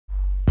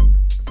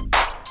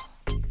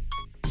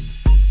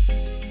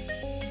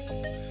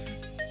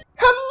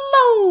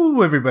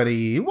Hello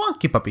everybody,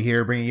 Wonky Puppy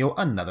here, bringing you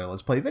another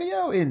Let's Play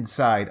video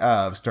inside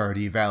of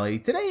Stardew Valley.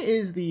 Today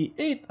is the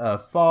 8th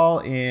of fall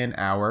in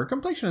our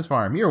completionist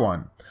farm, year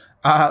 1.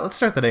 Let's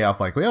start the day off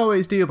like we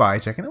always do by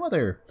checking the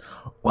weather.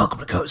 Welcome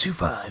to SOOO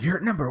 5, your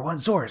 #1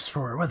 source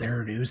for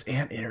weather, news,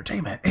 and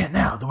entertainment. And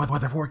now, the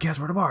weather forecast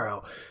for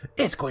tomorrow.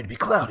 It's going to be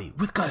cloudy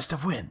with gusts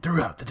of wind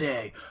throughout the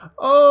day.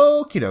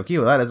 Okie dokie,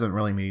 well that doesn't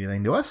really mean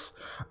anything to us.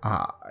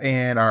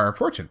 And our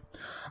fortune.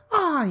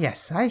 Ah,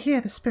 yes, I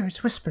hear the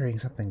spirits whispering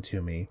something to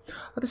me.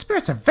 The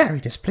spirits are very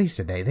displeased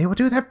today. They will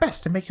do their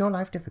best to make your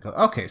life difficult.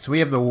 Okay, so we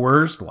have the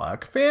worst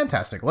luck.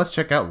 Fantastic. Let's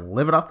check out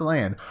Living Off the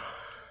Land.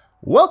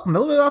 Welcome to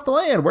Living Off the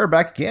Land. We're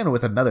back again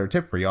with another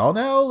tip for y'all.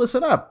 Now,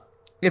 listen up.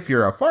 If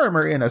you're a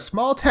farmer in a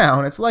small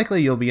town, it's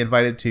likely you'll be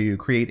invited to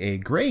create a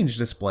grange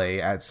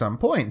display at some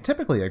point.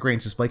 Typically, a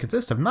grange display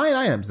consists of 9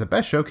 items that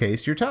best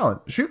showcase your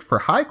talent. Shoot for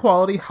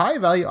high-quality,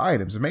 high-value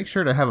items and make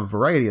sure to have a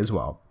variety as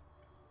well.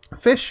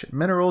 Fish,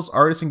 minerals,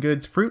 artisan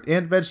goods, fruit,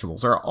 and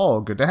vegetables are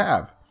all good to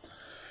have.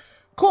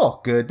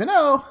 Cool, good to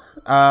know.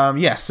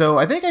 Yeah, so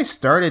I think I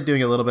started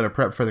doing a little bit of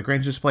prep for the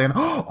grange display, and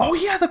oh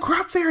yeah, the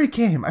crop fairy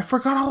came! I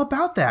forgot all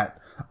about that.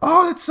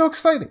 Oh, that's so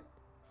exciting.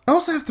 I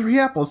also have 3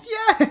 apples.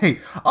 Yay!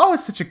 Oh,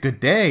 it's such a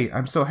good day.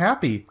 I'm so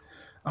happy.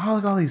 Oh,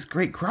 look at all these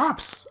great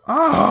crops.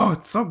 Oh,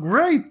 it's so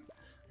great.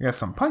 We got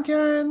some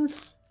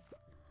pumpkins.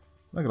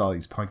 Look at all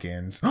these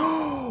pumpkins.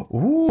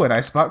 Ooh, and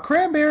I spot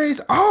cranberries.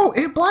 Oh,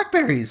 and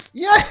blackberries.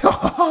 Yeah.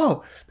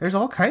 Oh, there's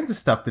all kinds of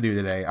stuff to do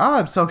today. Oh,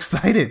 I'm so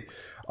excited.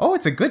 Oh,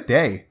 it's a good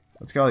day.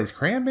 Let's get all these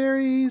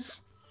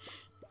cranberries.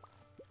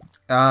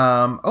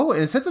 Oh,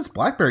 and since it's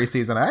blackberry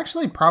season, I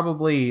actually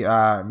probably,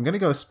 I'm going to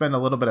go spend a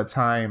little bit of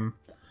time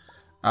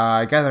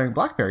gathering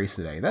blackberries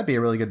today. That'd be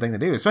a really good thing to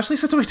do, especially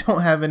since we don't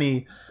have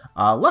any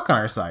luck on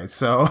our side.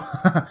 So,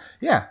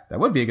 yeah, that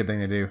would be a good thing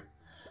to do.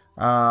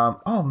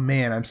 Oh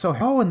man, I'm so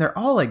happy. Oh, and they're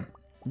all like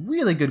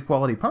really good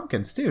quality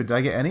pumpkins too. Did I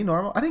get any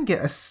normal? I didn't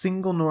get a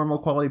single normal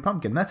quality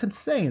pumpkin. That's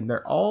insane.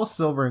 They're all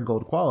silver and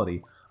gold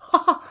quality.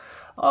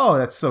 Oh,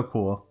 that's so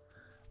cool.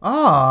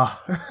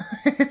 Ah,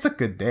 it's a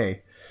good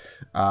day.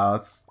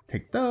 Let's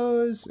take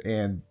those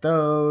and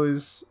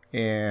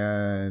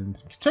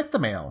check the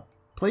mail.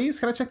 Please,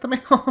 can I check the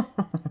mail?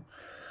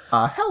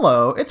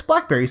 Hello, it's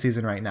blackberry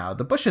season right now.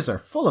 The bushes are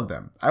full of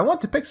them. I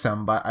want to pick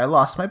some, but I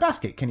lost my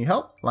basket. Can you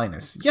help?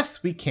 Linus.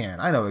 Yes, we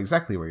can. I know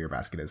exactly where your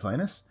basket is,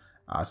 Linus.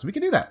 So we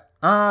can do that.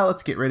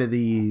 Let's get rid of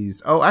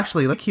these. Oh,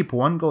 actually, let's keep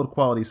 1 gold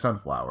quality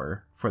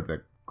sunflower for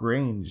the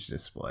grange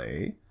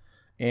display.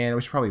 And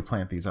we should probably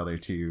plant these other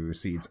 2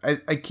 seeds.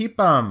 I keep,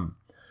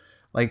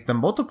 like, the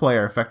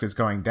multiplier effect is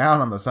going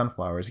down on the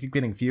sunflowers. I keep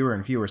getting fewer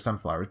and fewer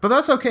sunflowers. But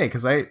that's okay,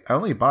 because I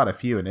only bought a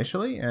few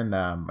initially, and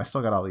I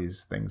still got all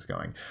these things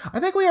going. I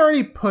think we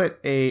already put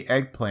a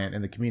eggplant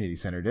in the community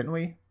center, didn't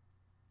we?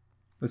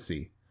 Let's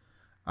see.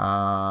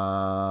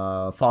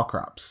 Fall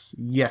crops.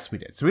 Yes, we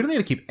did. So we don't need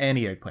to keep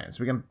any eggplants.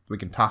 We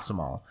can toss them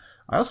all.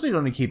 I also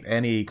don't need to keep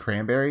any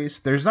cranberries.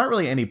 There's not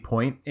really any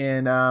point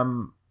in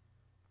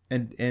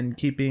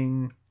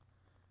keeping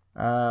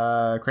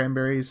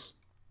cranberries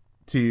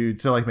to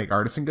like make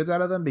artisan goods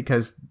out of them,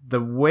 because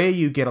the way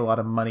you get a lot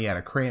of money out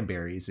of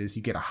cranberries is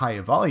you get a high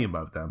volume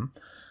of them,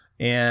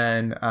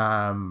 and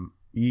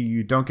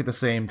you don't get the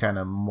same kind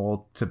of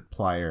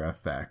multiplier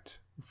effect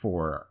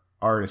for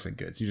artisan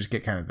goods. You just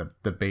get kind of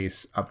the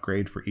base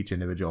upgrade for each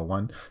individual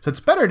one. So it's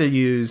better to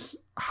use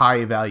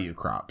high value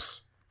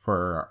crops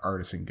for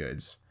artisan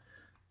goods.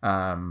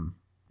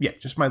 Yeah,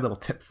 just my little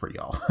tip for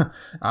y'all.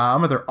 I'm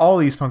gonna throw all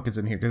these pumpkins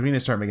in here because we need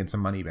to start making some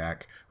money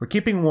back. We're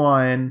keeping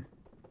 1.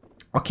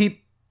 I'll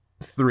keep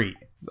 3.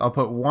 I'll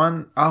put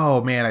 1.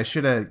 Oh man, I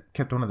should have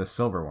kept one of the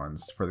silver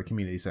ones for the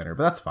community center,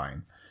 but that's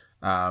fine.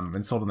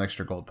 And sold an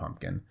extra gold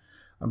pumpkin.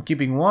 I'm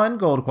keeping 1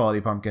 gold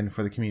quality pumpkin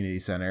for the community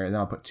center, and then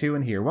I'll put 2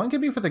 in here. 1 can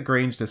be for the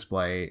grange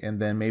display,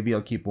 and then maybe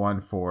I'll keep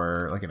 1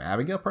 for like an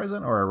Abigail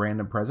present or a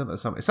random present that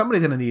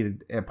somebody's gonna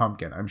need a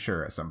pumpkin, I'm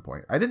sure, at some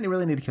point. I didn't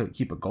really need to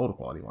keep a gold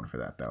quality one for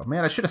that though.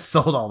 Man, I should have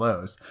sold all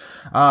those.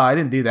 I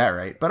didn't do that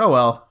right, but oh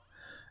well.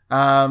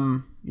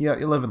 Yeah,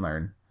 you live and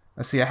learn.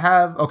 Let's see, I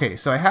have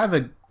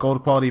a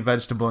gold quality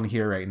vegetable in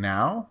here right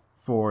now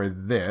for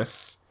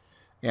this,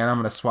 and I'm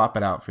going to swap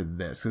it out for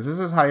this, because this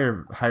is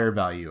higher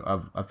value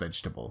of a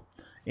vegetable.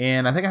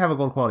 And I think I have a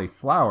gold quality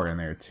flower in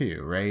there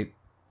too, right?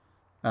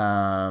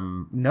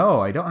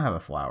 No, I don't have a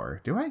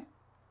flower. Do I?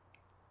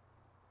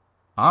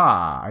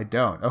 Ah, I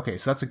don't. Okay,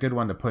 so that's a good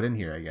one to put in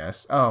here, I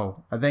guess.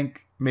 Oh, I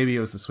think maybe it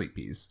was the sweet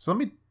peas. So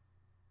let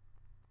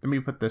me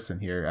put this in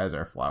here as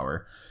our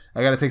flower.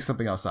 I got to take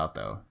something else out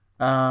though.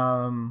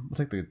 We'll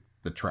take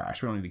the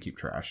trash. We don't need to keep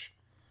trash.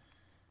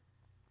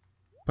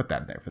 Put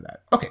that in there for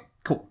that. Okay,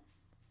 cool.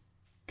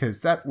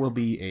 Because that will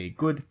be a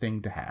good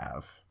thing to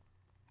have.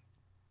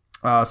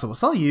 So we'll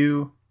sell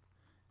you,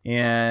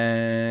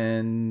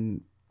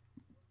 and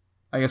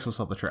I guess we'll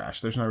sell the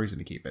trash. There's no reason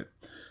to keep it.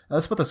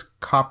 Let's put this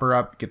copper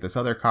up, get this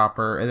other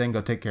copper, and then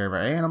go take care of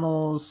our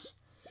animals.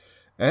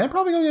 And then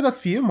probably go get a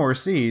few more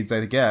seeds,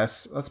 I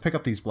guess. Let's pick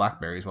up these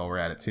blackberries while we're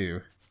at it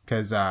too.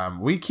 because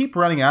we keep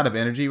running out of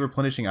energy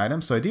replenishing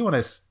items, so I do want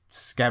to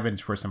scavenge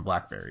for some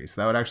blackberries.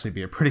 That would actually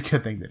be a pretty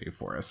good thing to do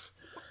for us.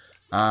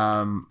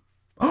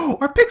 Oh,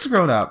 our pig's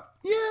grown up!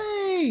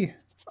 Yay!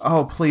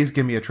 Oh, please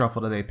give me a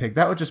truffle today, pig.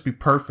 That would just be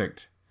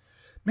perfect.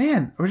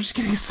 Man, we're just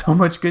getting so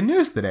much good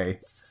news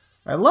today.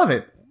 I love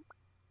it.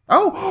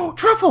 Oh,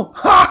 truffle!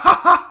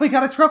 We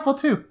got a truffle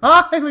too.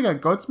 And we got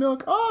goat's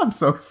milk. Oh, I'm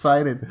so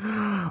excited.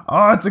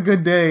 Oh, it's a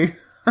good day.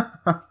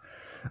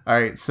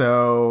 Alright,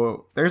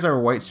 so there's our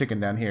white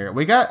chicken down here.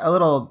 We got a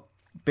little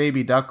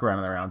baby duck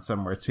running around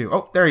somewhere too.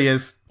 Oh, there he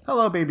is.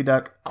 Hello, baby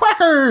duck.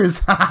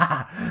 Quackers!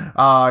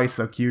 Oh, he's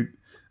so cute.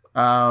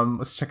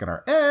 Let's check out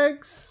our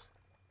eggs.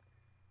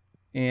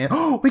 And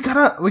oh, we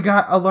got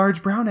a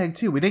large brown egg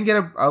too. We didn't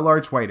get a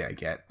large white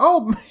egg yet.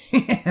 Oh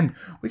man,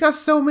 we got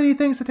so many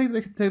things to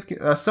take.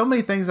 So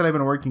many things that I've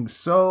been working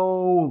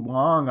so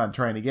long on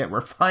trying to get.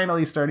 We're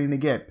finally starting to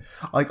get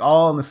like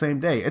all on the same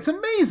day. It's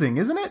amazing,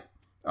 isn't it?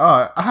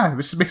 It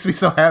just makes me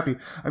so happy.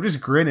 I'm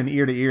just grinning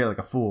ear to ear like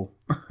a fool.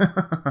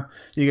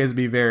 You guys would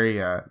be very,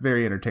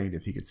 very entertained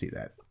if you could see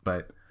that.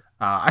 But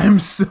I am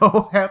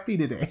so happy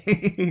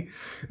today.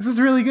 This is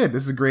really good.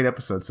 This is a great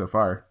episode so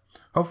far.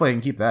 Hopefully I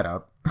can keep that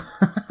up.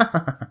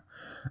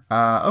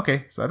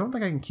 Okay, so I don't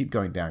think I can keep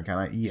going down, can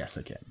I? Yes,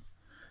 I can.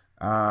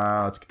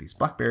 Let's get these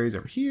blackberries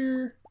over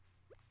here.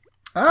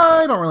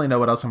 I don't really know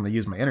what else I'm going to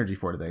use my energy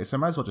for today, so I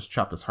might as well just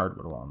chop this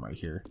hardwood while I'm right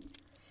here.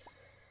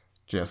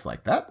 Just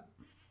like that.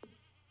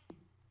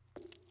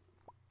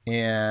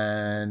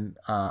 And,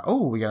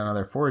 oh, we got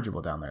another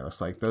forageable down there.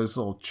 Looks like those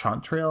little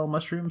chanterelle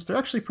mushrooms. They're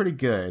actually pretty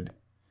good.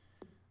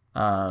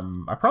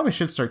 I probably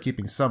should start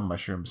keeping some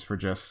mushrooms for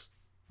just,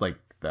 like,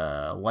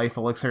 the life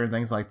elixir and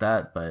things like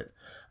that, but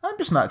I'm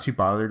just not too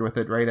bothered with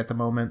it right at the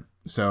moment.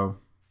 So,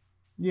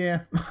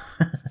 yeah.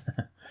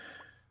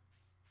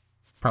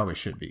 Probably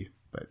should be,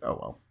 but oh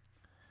well.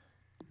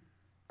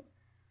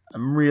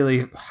 I'm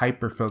really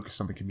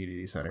hyper-focused on the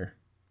community center,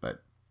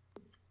 but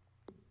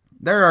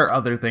there are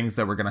other things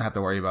that we're going to have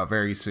to worry about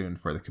very soon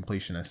for the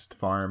completionist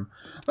farm.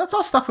 That's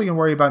all stuff we can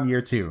worry about in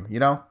year 2, you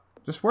know?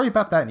 Just worry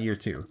about that in year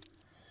 2.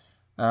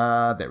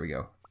 There we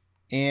go.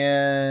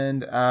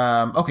 And,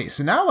 okay,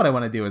 so now what I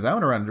want to do is I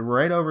want to run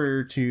right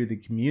over to the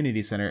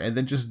community center and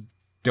then just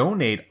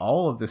donate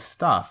all of the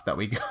stuff that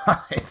we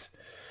got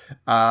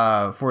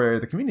for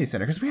the community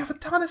center. Because we have a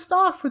ton of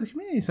stuff for the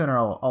community center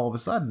all of a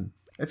sudden.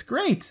 It's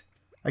great.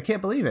 I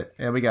can't believe it.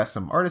 And we got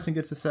some artisan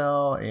goods to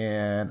sell,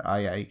 and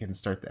yeah, you can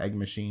start the egg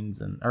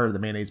machines or the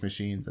mayonnaise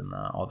machines and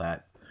all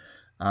that.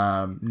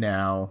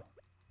 Now,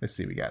 let's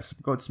see, we got some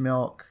goat's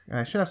milk.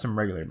 I should have some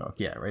regular milk.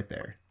 Yeah, right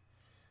there.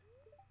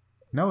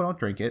 No, don't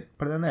drink it.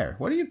 Put it in there.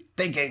 What are you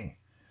thinking?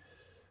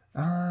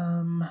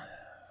 Let's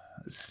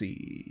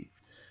see.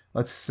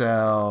 Let's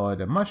sell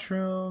the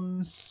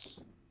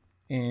mushrooms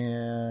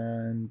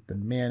and the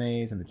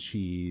mayonnaise and the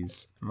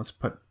cheese. And let's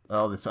put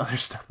all this other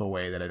stuff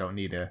away that I don't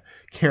need to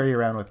carry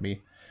around with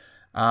me.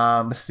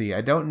 Let's see.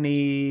 I don't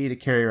need to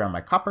carry around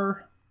my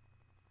copper.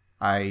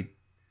 I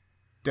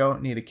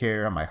don't need to carry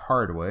around my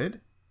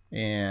hardwood.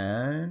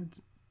 And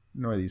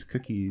nor these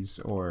cookies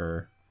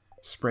or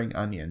spring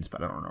onions,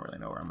 but I don't really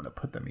know where I'm going to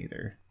put them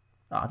either.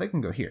 They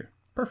can go here.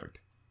 Perfect.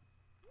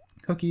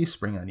 Cookies,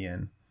 spring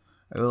onion,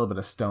 a little bit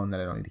of stone that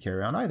I don't need to carry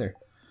around either.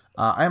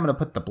 I am going to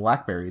put the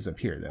blackberries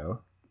up here,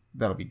 though.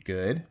 That'll be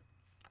good.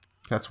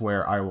 That's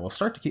where I will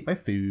start to keep my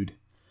food.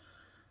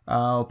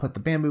 I'll put the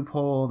bamboo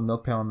pole, the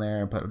milk pail in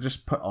there, but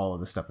just put all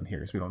of this stuff in here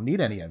because we don't need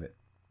any of it.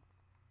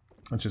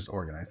 Let's just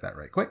organize that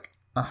right quick.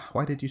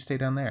 Why did you stay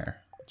down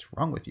there? What's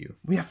wrong with you?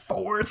 We have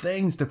 4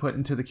 things to put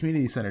into the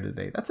community center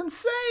today. That's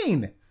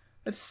insane!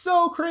 That's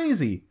so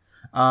crazy.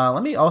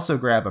 Let me also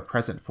grab a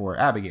present for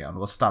Abigail, and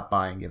we'll stop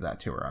by and give that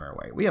to her on our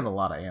way. We have a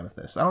lot of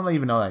amethyst. I don't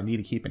even know that I need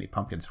to keep any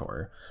pumpkins for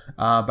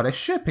her. But I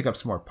should pick up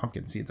some more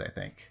pumpkin seeds, I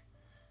think.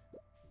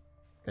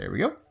 There we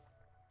go.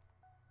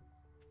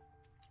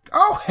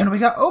 Oh, and we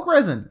got oak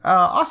resin.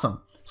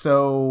 Awesome.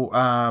 So,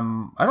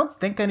 I don't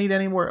think I need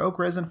any more oak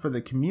resin for the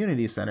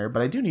community center,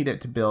 but I do need it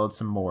to build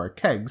some more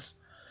kegs.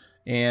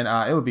 And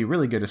it would be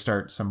really good to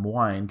start some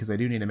wine, because I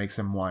do need to make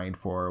some wine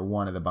for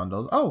one of the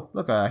bundles. Oh,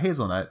 look, a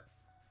hazelnut.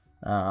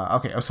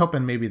 Okay, I was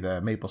hoping maybe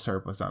the maple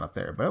syrup was done up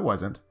there, but it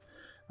wasn't.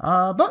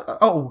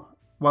 Oh,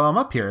 well, I'm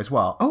up here as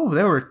well. Oh,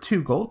 there were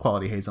 2 gold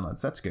quality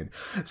hazelnuts. That's good.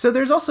 So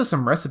there's also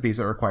some recipes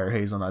that require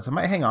hazelnuts. I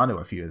might hang on to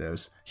a few of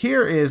those.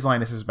 Here is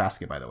Linus's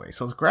basket, by the way.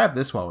 So let's grab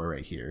this while we're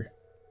right here.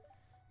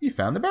 You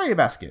found the berry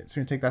basket. So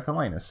we're going to take that to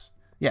Linus.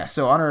 Yeah,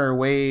 so on our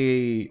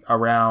way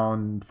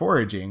around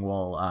foraging,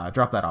 we'll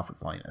drop that off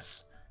with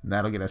Linus. And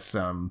that'll get us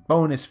some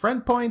bonus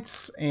friend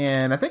points,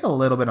 and I think a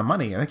little bit of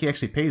money. I think he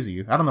actually pays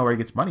you. I don't know where he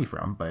gets money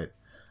from, but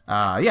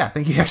yeah, I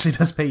think he actually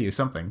does pay you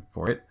something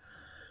for it.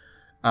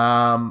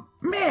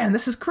 Man,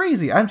 this is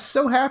crazy. I'm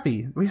so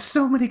happy. We have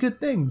so many good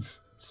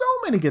things. So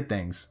many good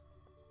things.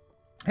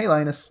 Hey,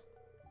 Linus.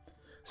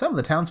 Some of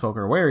the townsfolk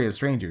are wary of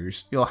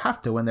strangers. You'll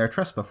have to win their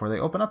trust before they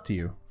open up to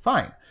you.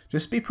 Fine.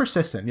 Just be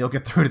persistent and you'll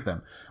get through to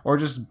them. Or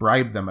just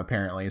bribe them,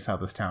 apparently, is how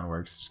this town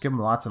works. Just give them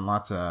lots and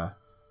lots of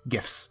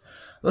gifts.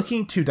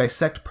 Looking to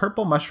dissect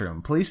purple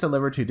mushroom. Please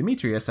deliver to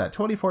Demetrius at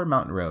 24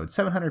 Mountain Road.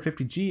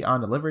 750G on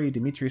delivery.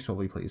 Demetrius will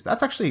be pleased.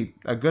 That's actually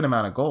a good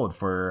amount of gold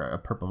for a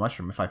purple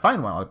mushroom. If I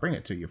find one, I'll bring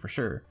it to you for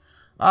sure.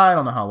 I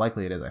don't know how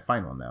likely it is I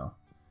find one, though.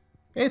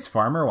 It's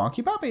Farmer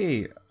Wonky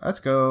Puppy. Let's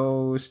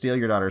go steal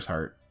your daughter's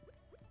heart.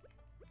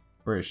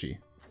 Where is she?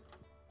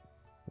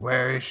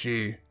 Where is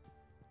she?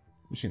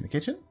 Is she in the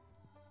kitchen?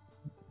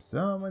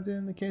 Someone's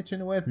in the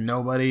kitchen with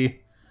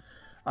nobody.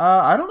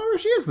 I don't know where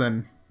she is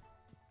then.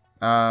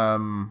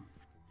 Well,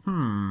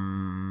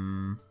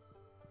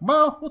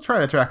 we'll try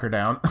to track her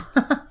down.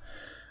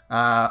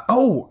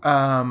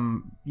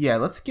 Yeah,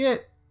 let's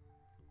get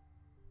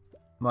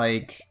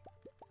like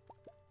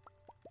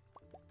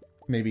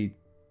maybe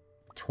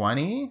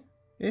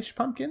 20-ish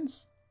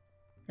pumpkins.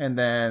 And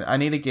then I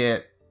need to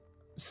get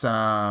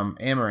some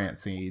amaranth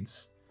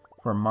seeds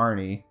for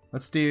Marnie.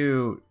 Let's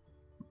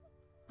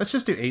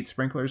just do 8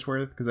 sprinklers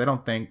worth, because I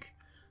don't think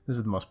this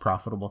is the most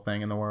profitable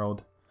thing in the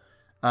world.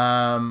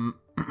 I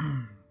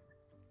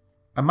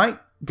might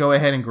go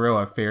ahead and grow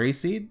a fairy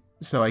seed,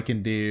 so I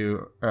can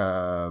do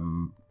a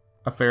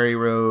fairy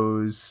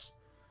rose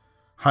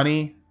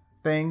honey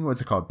thing.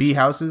 What's it called? Bee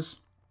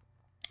houses.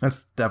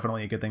 That's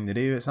definitely a good thing to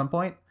do at some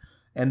point.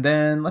 And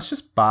then let's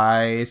just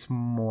buy some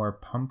more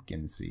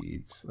pumpkin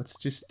seeds. Let's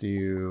just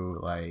do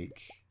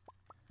like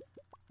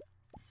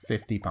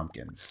 50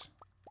 pumpkins.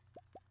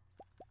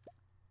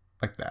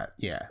 Like that,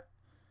 yeah.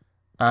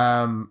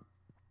 And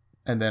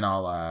then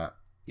I'll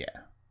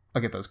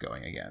get those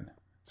going again.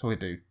 So we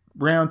do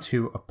round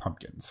 2 of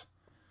pumpkins.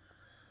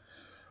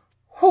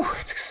 Whew,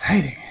 it's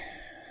exciting.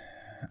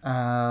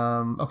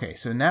 Okay,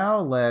 so now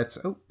let's...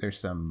 Oh, there's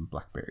some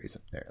blackberries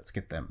up there. Let's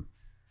get them.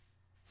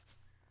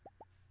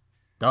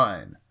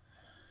 Done.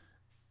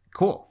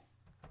 Cool.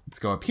 Let's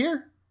go up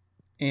here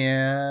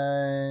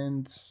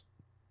and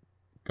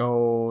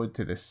go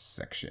to this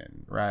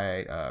section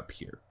right up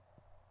here.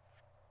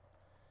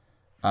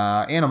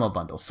 Animal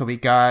bundles. So we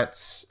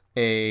got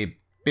a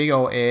big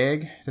old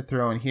egg to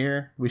throw in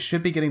here. We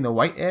should be getting the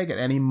white egg at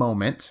any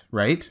moment,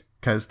 right?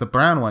 Because the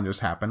brown one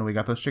just happened. We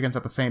got those chickens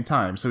at the same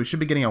time. So we should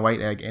be getting a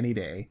white egg any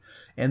day.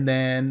 And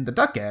then the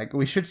duck egg,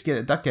 we should get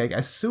a duck egg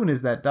as soon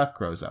as that duck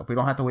grows up. We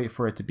don't have to wait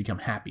for it to become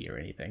happy or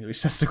anything.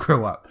 It's just to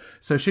grow up.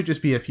 So it should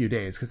just be a few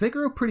days because they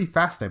grow pretty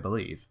fast, I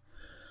believe.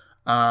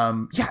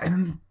 Yeah,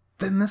 and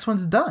then this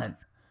one's done.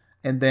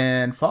 And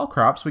then fall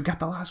crops, we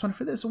got the last one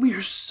for this. We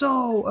are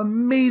so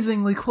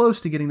amazingly close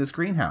to getting this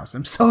greenhouse.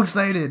 I'm so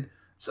excited.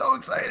 So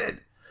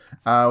excited.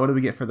 What do we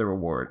get for the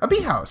reward? A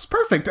bee house.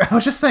 Perfect. I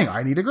was just saying,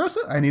 I need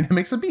to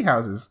make some bee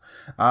houses.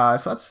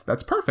 So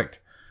that's perfect.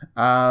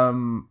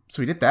 So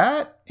we did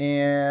that.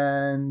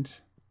 And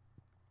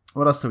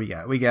what else do we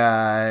got? We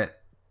got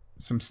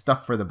some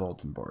stuff for the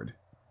bulletin board.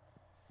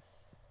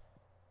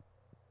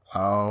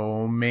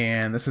 Oh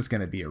man, this is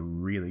gonna be a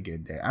really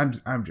good day.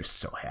 I'm just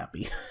so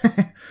happy.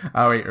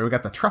 All right, we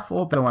got the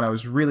truffle, the one I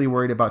was really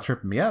worried about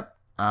tripping me up.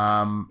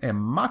 And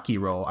maki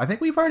roll. I think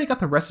we've already got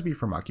the recipe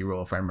for maki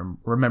roll, if I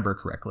remember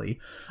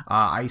correctly.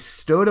 I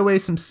stowed away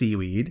some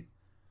seaweed,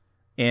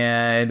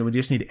 and we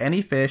just need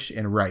any fish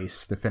and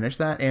rice to finish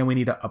that. And we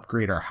need to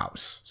upgrade our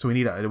house. So we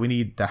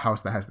need the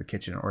house that has the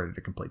kitchen in order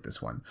to complete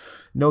this one.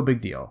 No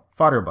big deal.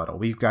 Fodder bottle.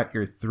 We've got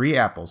your 3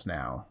 apples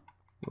now,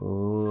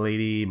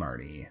 Lady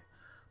Marnie.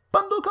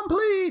 Bundle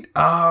complete!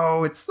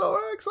 Oh, it's so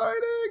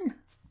exciting!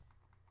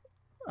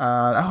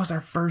 That was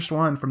our first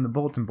one from the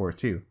bulletin board,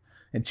 too.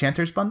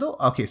 Enchanter's bundle?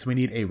 Okay, so we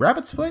need a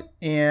rabbit's foot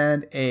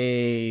and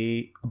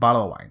a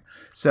bottle of wine.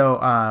 So,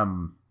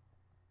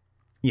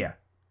 yeah.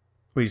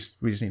 We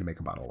just need to make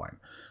a bottle of wine.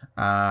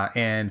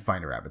 And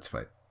find a rabbit's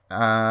foot.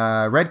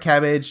 Red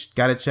cabbage,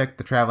 gotta check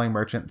the traveling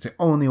merchant. It's the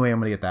only way I'm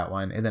gonna get that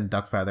one. And then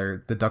duck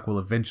feather. The duck will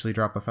eventually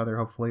drop a feather,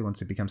 hopefully,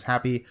 once it becomes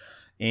happy.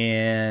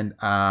 And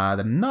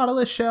the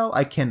nautilus shell,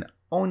 I can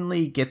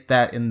only get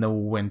that in the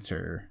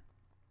winter.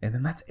 And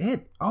then that's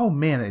it. Oh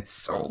man, it's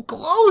so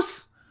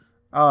close.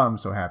 Oh, I'm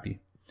so happy.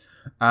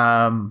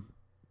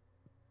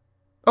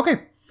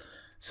 Okay.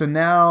 So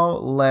now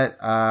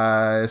let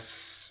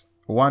us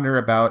wander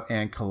about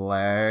and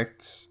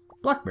collect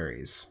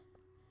blackberries.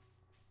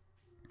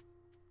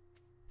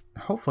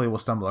 Hopefully we'll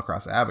stumble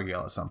across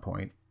Abigail at some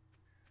point.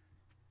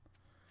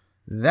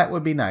 That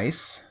would be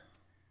nice.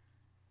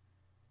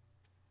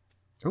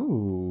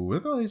 Ooh,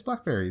 look at all these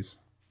blackberries.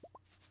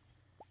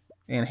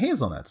 And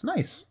hazelnuts,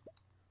 nice.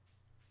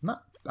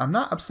 I'm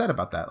not upset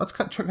about that. Let's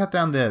cut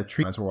down the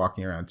tree as we're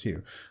walking around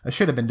too. I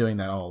should have been doing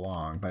that all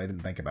along, but I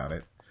didn't think about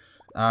it.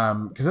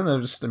 Because then they'll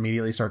just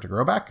immediately start to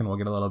grow back, and we'll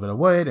get a little bit of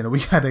wood, and we're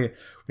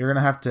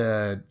gonna have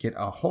to get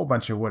a whole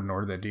bunch of wood in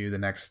order to do the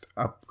next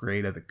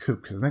upgrade of the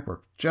coop. Because I think we're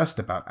just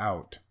about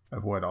out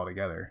of wood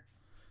altogether.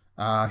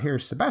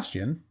 Here's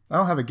Sebastian. I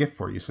don't have a gift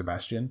for you,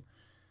 Sebastian.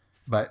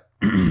 But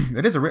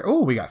it is a rare...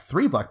 Oh, we got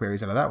 3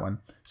 blackberries out of that one.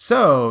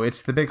 So,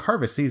 it's the big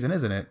harvest season,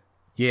 isn't it?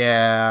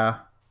 Yeah.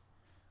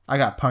 I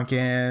got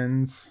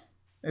pumpkins.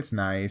 It's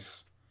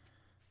nice.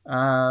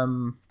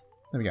 Then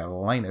we got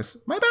Linus.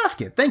 My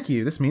basket. Thank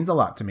you. This means a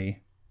lot to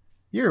me.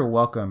 You're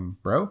welcome,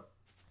 bro.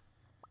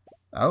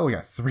 Oh, we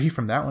got 3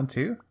 from that one,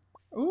 too.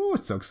 Ooh,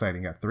 it's so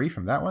exciting. Got 3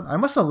 from that one. I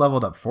must have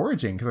leveled up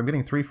foraging because I'm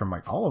getting 3 from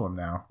like all of them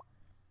now.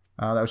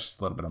 That was just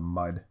a little bit of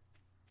mud.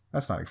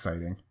 That's not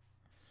exciting.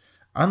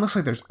 It looks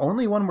like there's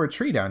only one more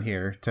tree down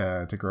here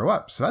to grow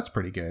up, so that's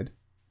pretty good.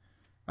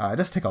 It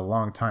does take a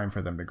long time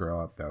for them to grow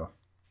up, though.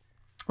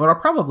 What I'll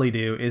probably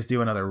do is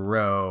do another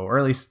row, or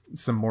at least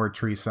some more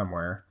trees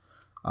somewhere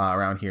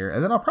around here.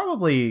 And then I'll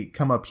probably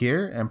come up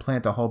here and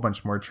plant a whole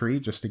bunch more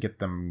trees just to get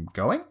them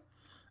going.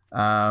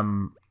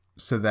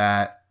 So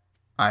that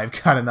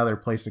I've got another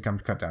place to come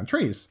cut down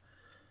trees.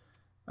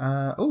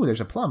 Oh,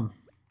 there's a plum.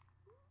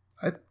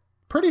 I'm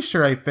pretty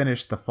sure I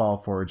finished the fall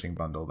foraging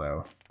bundle,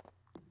 though.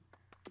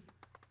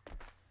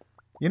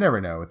 You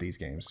never know with these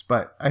games,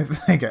 but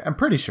I'm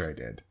pretty sure I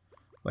did.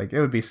 Like,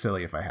 it would be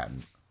silly if I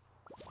hadn't.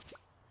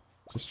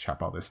 Just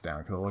chop all this down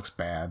because it looks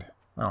bad.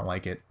 I don't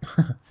like it.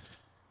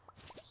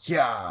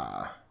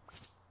 Yeah.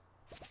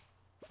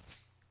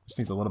 Just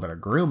needs a little bit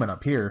of grooming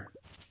up here.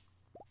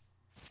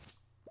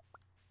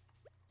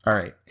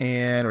 Alright,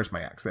 and where's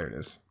my axe? There it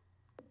is.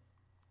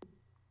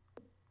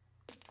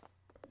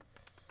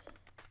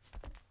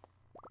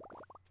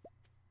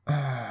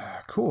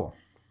 Cool.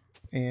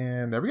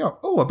 And there we go.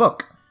 Oh, a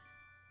book.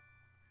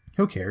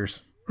 Who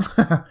cares?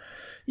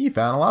 You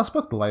found a lost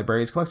book. The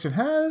library's collection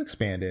has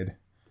expanded.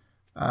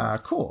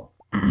 Cool.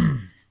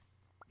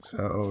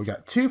 So we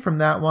got 2 from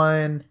that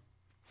one.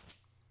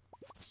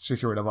 Let's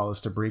just get rid of all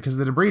this debris because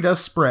the debris does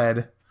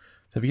spread.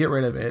 So if you get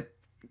rid of it,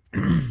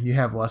 you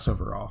have less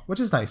overall, which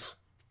is nice.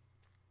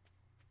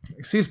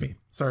 Excuse me.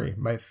 Sorry,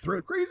 my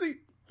throat crazy.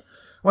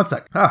 One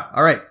sec.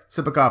 All right.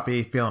 Sip of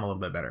coffee. Feeling a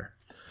little bit better.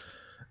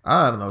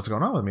 I don't know what's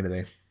going on with me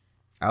today.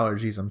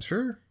 Allergies, I'm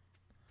sure.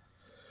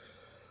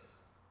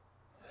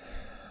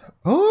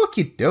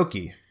 Okie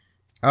dokie.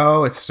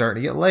 Oh, it's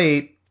starting to get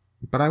late.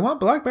 But I want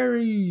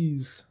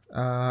blackberries.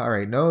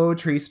 Alright, no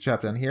trees to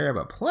chop down here,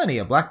 but plenty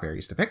of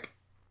blackberries to pick.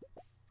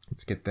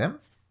 Let's get them.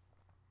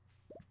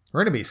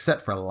 We're going to be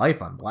set for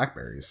life on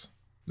blackberries.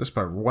 Just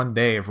by one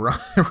day of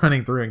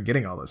running through and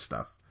getting all this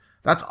stuff.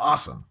 That's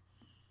awesome.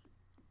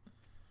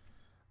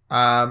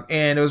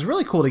 And it was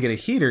really cool to get a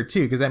heater,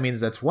 too, because that means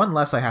that's one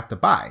less I have to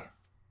buy.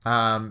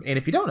 And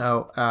if you don't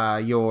know,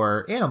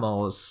 your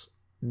animals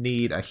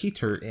need a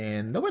heater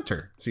in the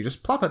winter. So you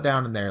just plop it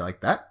down in there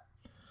like that.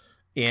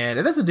 And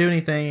it doesn't do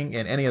anything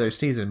in any other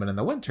season, but in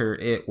the winter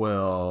it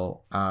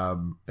will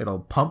it'll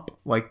pump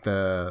like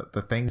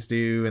the things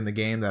do in the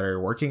game that are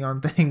working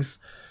on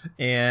things.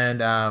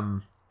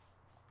 And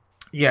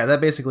yeah,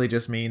 that basically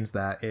just means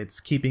that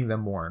it's keeping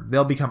them warm.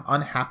 They'll become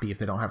unhappy if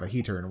they don't have a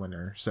heater in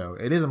winter. So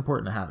it is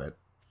important to have it.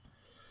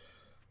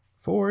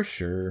 For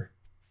sure.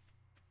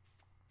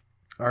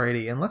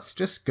 Alrighty, and let's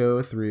just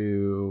go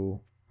through.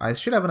 I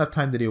should have enough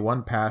time to do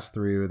one pass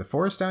through the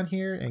forest down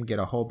here and get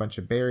a whole bunch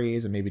of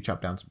berries and maybe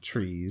chop down some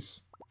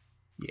trees.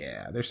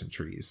 Yeah, there's some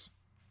trees.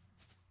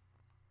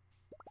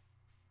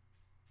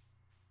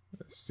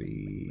 Let's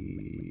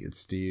see.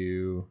 Let's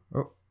do...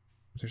 Oh,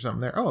 is there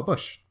something there? Oh, a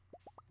bush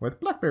with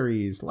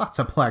blackberries. Lots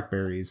of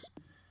blackberries.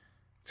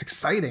 It's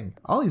exciting.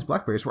 All these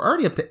blackberries. We're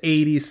already up to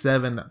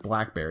 87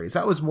 blackberries.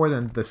 That was more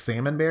than the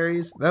salmon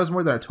berries. That was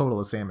more than our total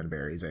of salmon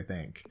berries, I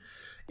think.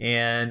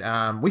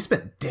 And we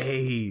spent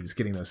days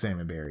getting those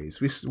salmon berries.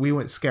 We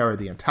went scoured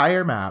the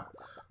entire map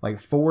like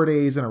 4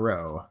 days in a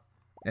row.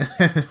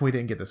 And we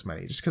didn't get this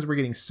many. Just because we're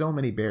getting so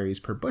many berries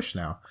per bush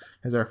now.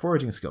 Because our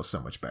foraging skill is so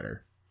much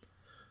better.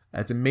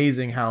 It's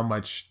amazing how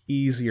much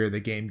easier the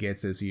game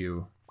gets as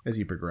you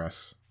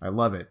progress. I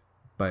love it.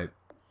 But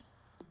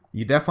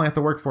you definitely have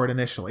to work for it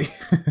initially.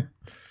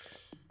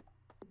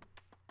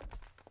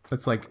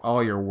 It's like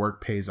all your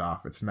work pays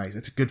off. It's nice.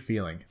 It's a good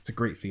feeling. It's a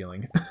great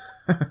feeling.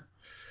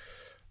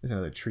 There's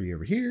another tree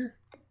over here.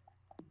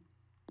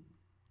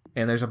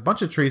 And there's a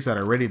bunch of trees that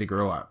are ready to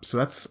grow up. So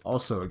that's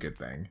also a good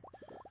thing.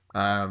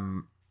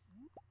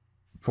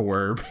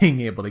 For being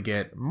able to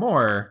get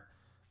more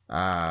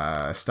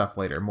stuff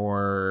later.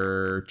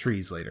 More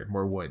trees later.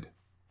 More wood.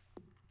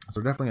 So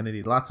we're definitely going to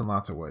need lots and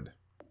lots of wood.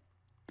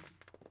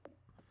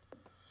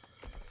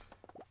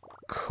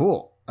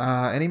 Cool.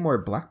 Any more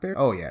blackberries?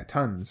 Oh yeah,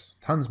 tons.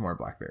 Tons more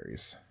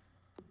blackberries.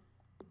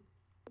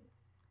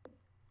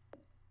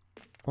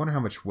 I wonder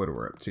how much wood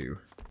we're up to.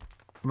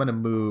 I'm going to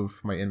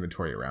move my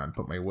inventory around,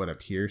 put my wood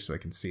up here so I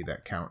can see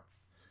that count.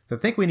 So I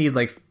think we need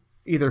like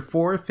either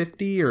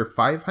 450 or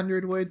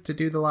 500 wood to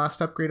do the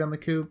last upgrade on the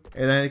coop.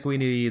 And I think we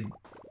need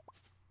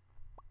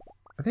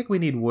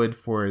wood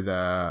for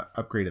the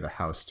upgrade of the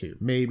house too.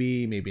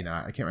 Maybe, maybe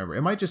not. I can't remember.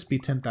 It might just be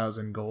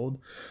 10,000 gold.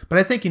 But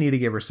I think you need to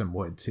give her some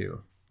wood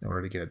too in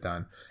order to get it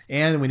done.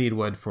 And we need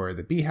wood for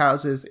the bee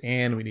houses,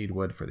 and we need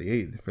wood for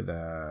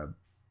the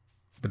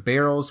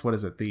barrels. What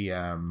is it? The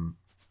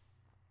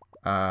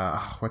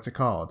what's it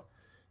called?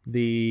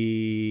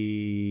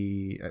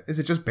 Is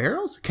it just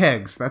barrels?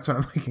 Kegs. That's what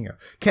I'm thinking of.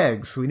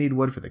 Kegs. We need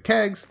wood for the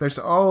kegs. There's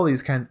all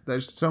these kinds.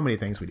 There's so many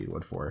things we need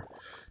wood for.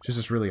 It's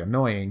just really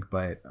annoying,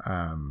 but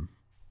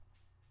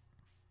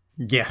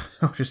yeah,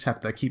 we'll just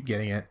have to keep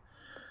getting it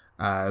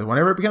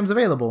whenever it becomes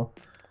available.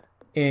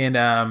 And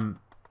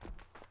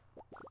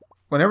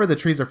whenever the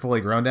trees are fully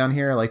grown down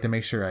here, I like to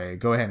make sure I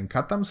go ahead and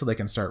cut them so they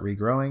can start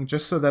regrowing,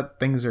 just so that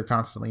things are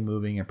constantly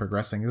moving and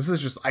progressing. This is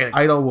just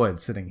idle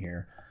wood sitting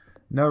here.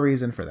 No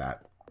reason for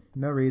that.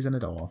 No reason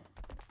at all.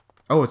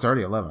 Oh, it's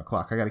already 11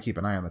 o'clock. I got to keep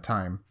an eye on the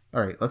time.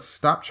 All right, let's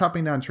stop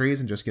chopping down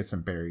trees and just get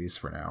some berries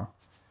for now.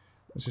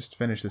 Let's just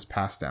finish this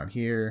pass down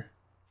here.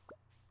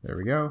 There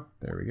we go.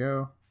 There we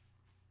go.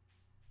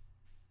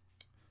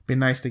 Be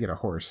nice to get a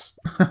horse.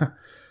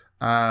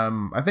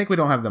 I think we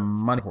don't have the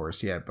money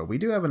horse yet, but we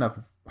do have enough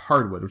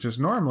hardwood, which is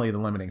normally the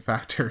limiting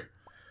factor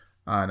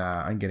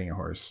on getting a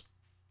horse.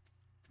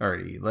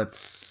 Alrighty,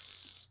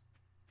 let's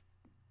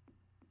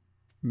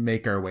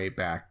make our way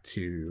back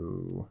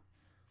to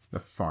the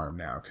farm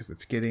now, because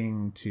it's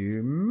getting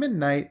to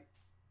midnight.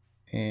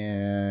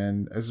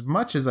 And as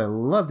much as I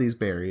love these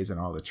berries and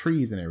all the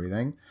trees and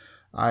everything,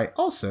 I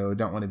also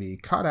don't want to be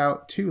caught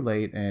out too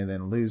late and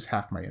then lose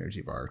half my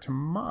energy bar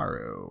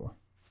tomorrow.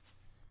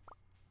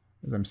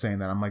 As I'm saying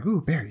that, I'm like, ooh,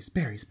 berries,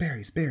 berries,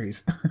 berries,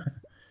 berries.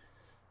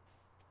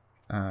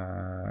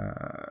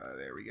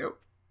 There we go.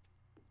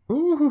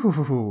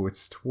 Ooh,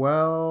 it's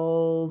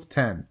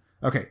 12:10.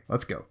 Okay,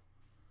 let's go.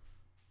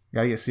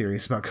 Gotta get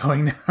serious about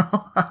going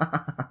now.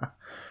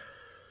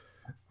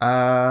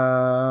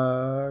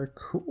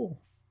 Cool.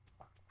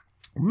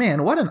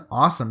 Man, what an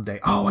awesome day.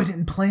 Oh, I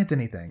didn't plant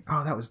anything.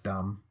 Oh, that was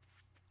dumb.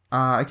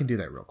 I can do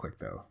that real quick,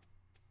 though.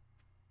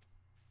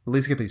 At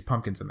least get these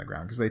pumpkins in the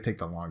ground, because they take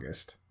the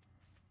longest.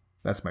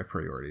 That's my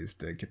priority, is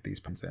to get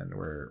these pumpkins in,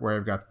 where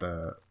I've got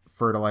the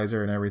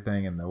fertilizer and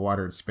everything and the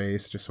watered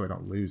space, just so I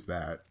don't lose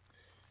that.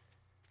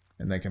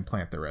 And then can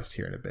plant the rest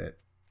here in a bit.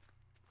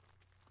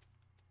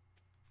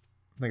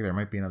 I think there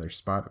might be another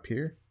spot up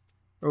here.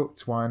 Oh,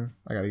 it's one.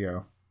 I gotta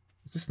go.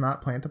 Is this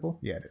not plantable?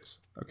 Yeah, it is.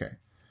 Okay.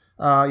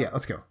 Yeah,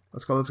 let's go.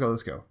 Let's go, let's go,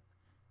 let's go.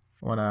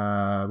 I want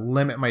to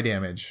limit my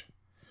damage.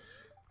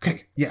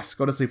 Okay, yes,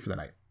 go to sleep for the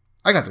night.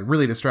 I got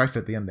really distracted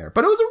at the end there,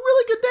 but it was a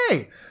really good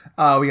day.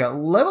 We got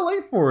level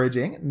 8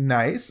 foraging.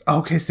 Nice.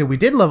 Okay, so we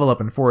did level up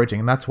in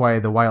foraging, and that's why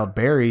the wild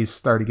berries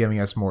started giving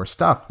us more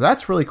stuff.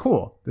 That's really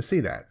cool to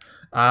see that.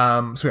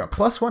 So we got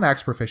 +1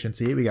 axe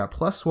proficiency. We got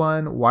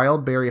 +1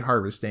 wild berry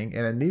harvesting,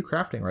 and a new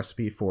crafting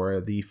recipe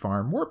for the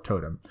farm warp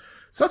totem.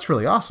 So that's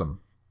really awesome.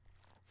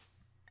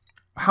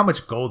 How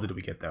much gold did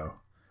we get, though?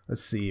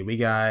 Let's see. We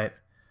got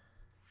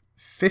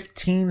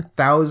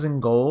 15,000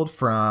 gold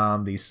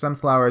from the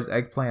sunflowers,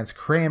 eggplants,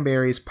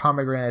 cranberries,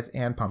 pomegranates,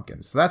 and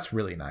pumpkins. So that's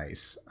really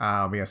nice.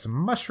 We got some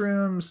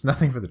mushrooms,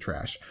 nothing for the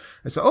trash.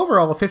 And so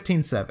overall,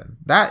 15,700.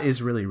 That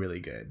is really, really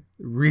good.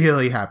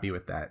 Really happy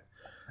with that.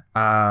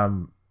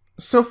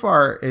 So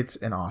far, it's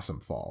an awesome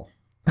fall.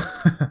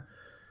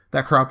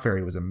 That crop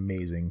fairy was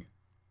amazing.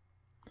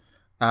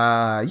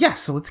 Yeah,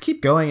 so let's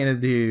keep going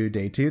into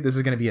day 2. This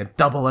is going to be a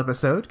double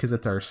episode because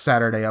it's our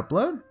Saturday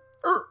upload.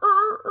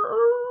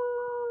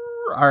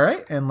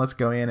 Alright, and let's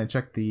go in and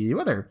check the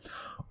weather.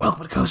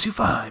 Welcome to Kosu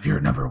 5,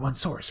 your #1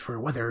 source for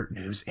weather,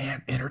 news,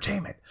 and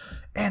entertainment.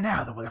 And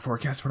now the weather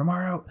forecast for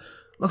tomorrow.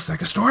 Looks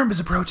like a storm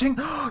is approaching.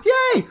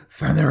 Yay!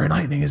 Thunder and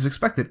lightning is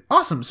expected.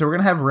 Awesome, so we're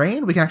going to have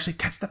rain. We can actually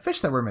catch the fish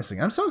that we're missing.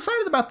 I'm so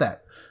excited about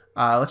that.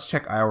 Let's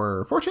check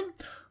our fortune.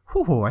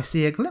 Ooh, I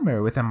see a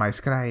glimmer within my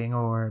scrying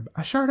orb,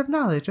 a shard of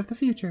knowledge of the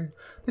future.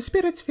 The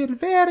spirits feel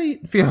very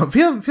neutral.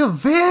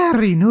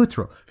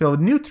 Feel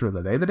neutral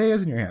today. The day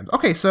is in your hands.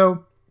 Okay,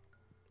 so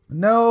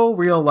no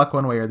real luck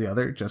one way or the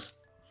other, just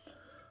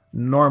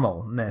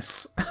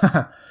normalness.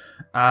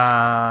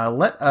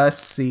 Let us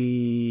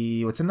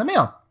see what's in the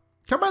mail.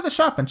 Come by the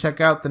shop and check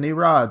out the new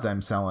rods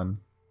I'm selling.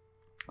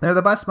 They're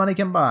the best money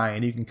can buy,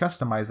 and you can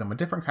customize them with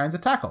different kinds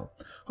of tackle.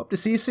 Hope to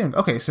see you soon.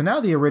 Okay, so now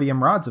the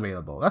iridium rod's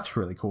available. That's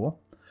really cool.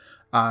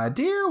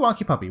 Dear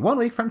Wonky Puppy, 1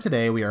 week from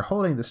today, we are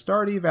holding the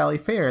Stardew Valley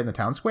Fair in the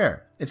town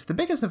square. It's the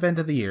biggest event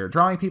of the year,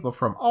 drawing people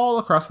from all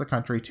across the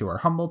country to our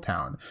humble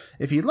town.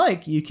 If you'd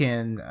like, you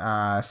can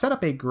set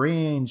up a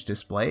Grange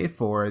display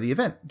for the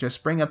event.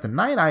 Just bring up the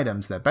 9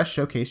 items that best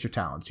showcase your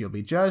talents. You'll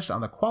be judged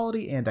on the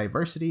quality and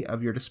diversity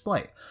of your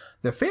display.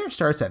 The fair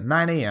starts at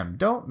 9 a.m.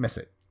 Don't miss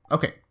it.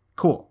 Okay,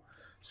 cool.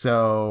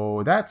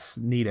 So that's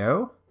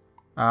neato.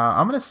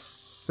 I'm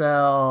just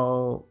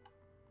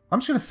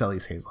gonna sell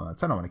these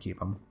hazelnuts. I don't want to keep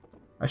them.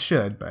 I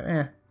should, but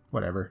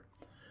whatever.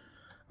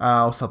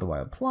 We'll sell the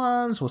wild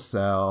plums. We'll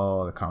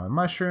sell the common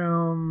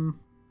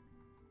mushroom.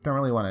 Don't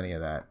really want any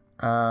of that.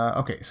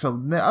 Okay, so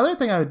the other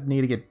thing I would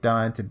need to get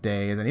done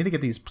today is I need to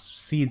get these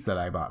seeds that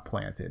I bought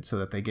planted so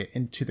that they get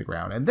into the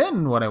ground. And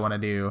then what I want to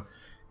do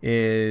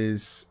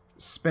is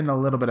spend a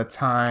little bit of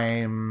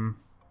time...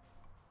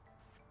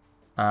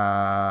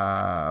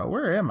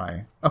 where am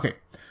I? Okay,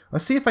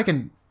 let's see if I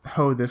can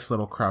hoe this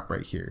little crop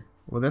right here.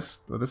 Will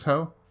this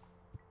hoe?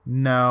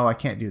 No, I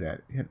can't do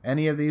that. Hit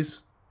any of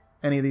these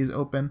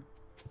open?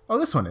 Oh,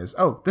 this one is.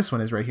 Oh, this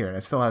one is right here, and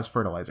it still has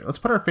fertilizer. Let's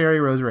put our fairy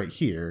rose right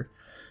here,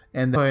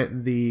 and then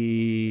put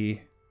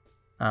the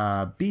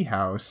bee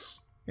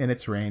house in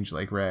its range,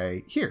 like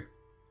right here.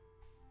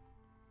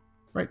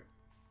 Right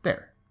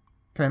there.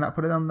 Can I not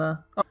put it on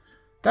the... Oh,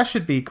 that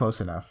should be close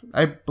enough.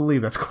 I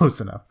believe that's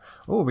close enough.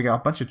 Oh, we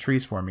got a bunch of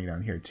trees forming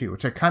down here, too,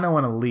 which I kind of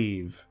want to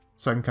leave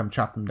so I can come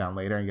chop them down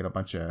later and get a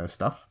bunch of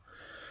stuff.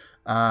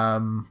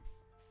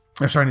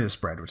 They're starting to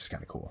spread, which is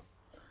kind of cool.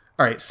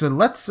 All right, so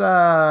let's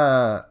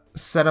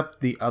set up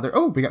the other...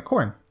 Oh, we got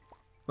corn.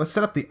 Let's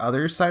set up the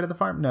other side of the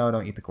farm. No,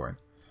 don't eat the corn.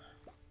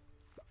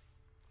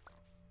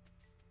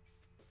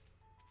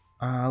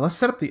 Let's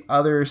set up the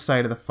other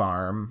side of the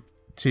farm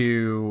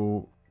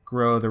to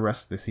grow the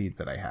rest of the seeds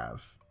that I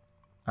have.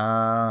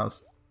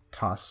 Let's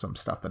toss some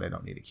stuff that I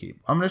don't need to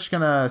keep. I'm just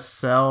going to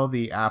sell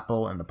the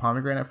apple and the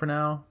pomegranate for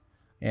now,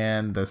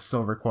 and the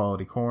silver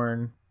quality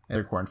corn,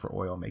 and corn for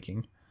oil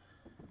making.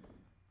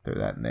 Throw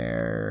that in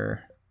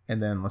there.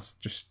 And then let's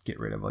just get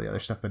rid of all the other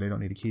stuff that I don't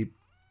need to keep.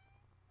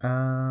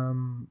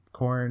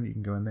 Corn, you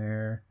can go in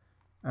there.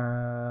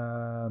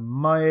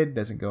 Mud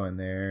doesn't go in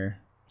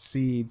there.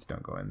 Seeds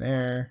don't go in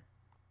there.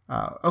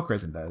 Oak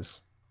resin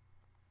does.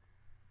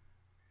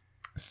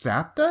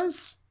 Sap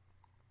does?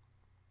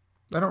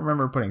 I don't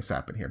remember putting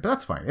sap in here, but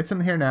that's fine. It's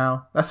in here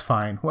now. That's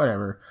fine.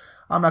 Whatever.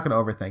 I'm not going to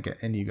overthink it.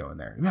 And you go in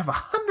there. You have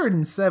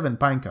 107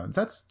 pine cones.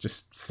 That's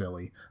just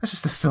silly. That's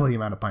just a silly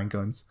amount of pine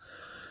cones.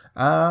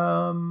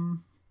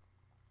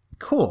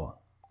 Cool.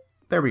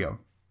 There we go.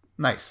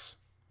 Nice.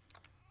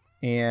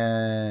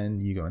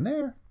 And you go in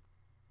there.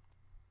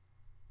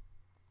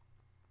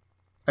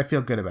 I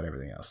feel good about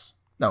everything else.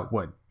 No,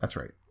 wood. That's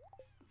right.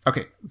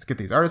 Okay, let's get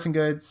these artisan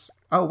goods.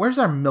 Oh, where's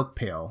our milk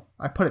pail?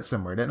 I put it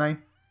somewhere, didn't I?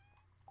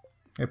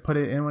 I put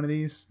it in one of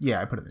these?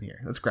 Yeah, I put it in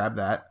here. Let's grab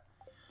that.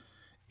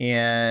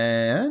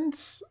 And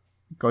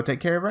go take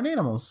care of our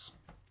animals.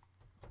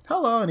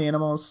 Hello,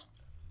 animals.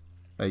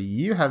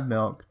 You have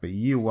milk, but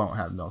you won't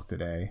have milk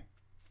today.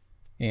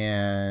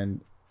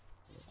 And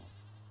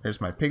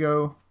there's my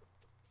piggo.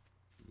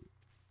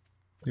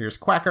 Here's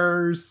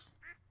quackers.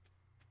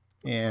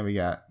 And we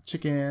got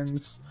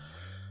chickens.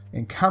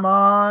 And come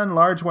on,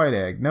 large white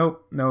egg.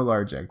 Nope, no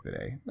large egg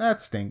today. That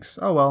stinks.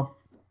 Oh well.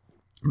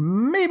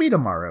 Maybe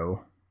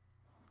tomorrow.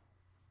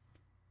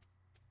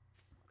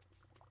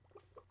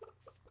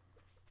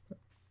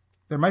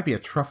 There might be a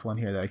truffle in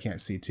here that I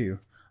can't see too.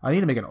 I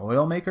need to make an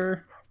oil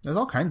maker. There's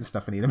all kinds of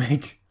stuff I need to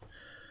make.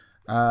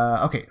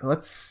 Okay,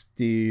 let's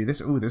do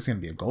this. Ooh, this is going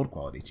to be a gold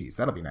quality cheese.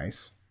 That'll be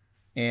nice.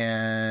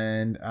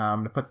 And I'm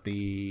going to put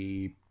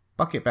the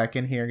bucket back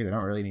in here because I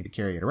don't really need to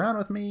carry it around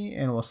with me.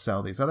 And we'll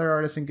sell these other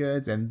artisan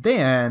goods. And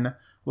then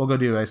we'll go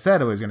do what I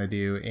said I was going to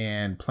do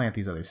and plant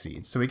these other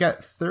seeds. So we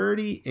got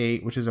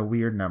 38, which is a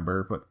weird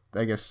number, but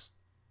I guess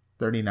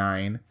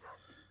 39.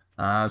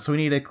 So we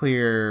need to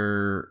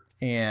clear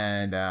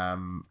and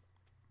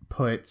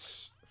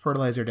put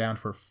fertilizer down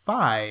for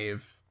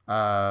 5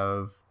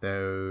 of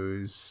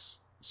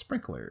those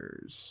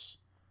sprinklers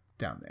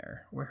down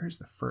there. Where's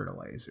the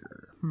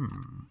fertilizer?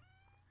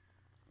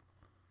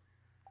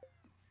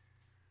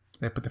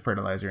 Did I put the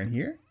fertilizer in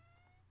here?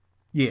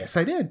 Yes,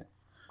 I did.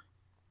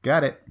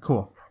 Got it.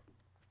 Cool.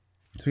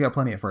 So we got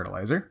plenty of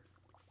fertilizer.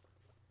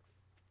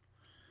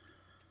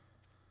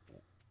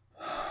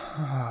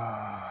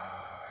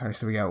 Alright,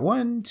 so we got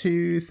 1,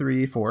 2,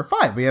 3, 4,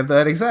 5. We have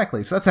that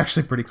exactly. So that's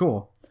actually pretty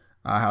cool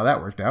how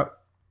that worked out.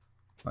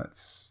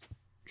 Let's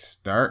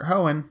start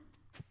hoeing.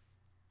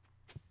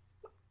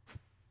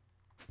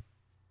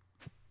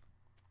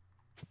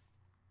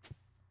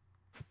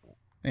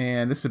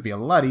 And this would be a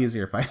lot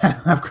easier if I had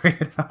an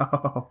upgraded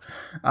hoe.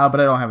 But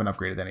I don't have an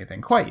upgraded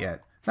anything quite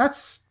yet.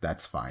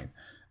 That's fine.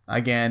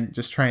 Again,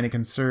 just trying to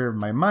conserve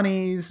my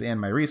monies and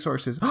my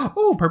resources.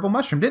 Oh, purple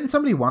mushroom. Didn't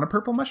somebody want a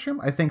purple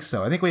mushroom? I think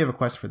so. I think we have a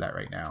quest for that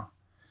right now.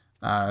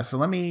 So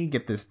let me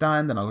get this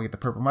done. Then I'll go get the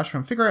purple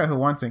mushroom, figure out who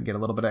wants it, and get a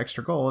little bit of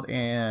extra gold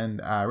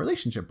and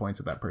relationship points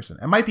with that person.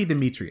 It might be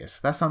Demetrius.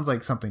 That sounds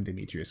like something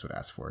Demetrius would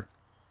ask for.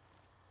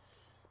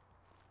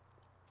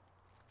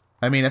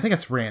 I mean, I think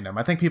it's random.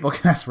 I think people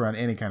can ask for on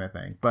any kind of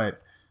thing.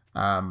 But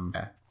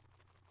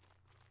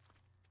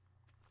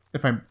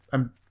if I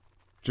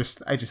just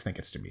think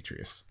it's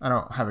Demetrius. I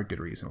don't have a good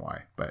reason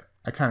why, but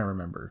I kind of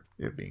remember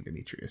it being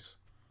Demetrius.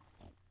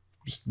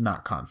 Just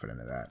not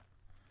confident of that.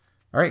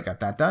 All right, got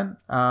that done.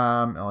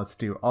 Now let's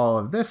do all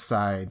of this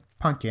side.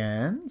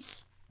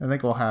 Pumpkins. I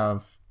think we'll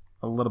have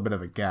a little bit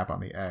of a gap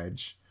on the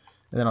edge.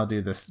 And then I'll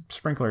do this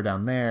sprinkler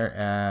down there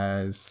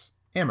as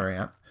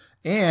amaranth.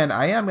 And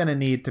I am going to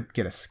need to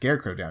get a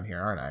scarecrow down here,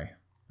 aren't I?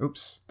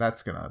 Oops,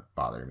 that's going to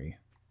bother me.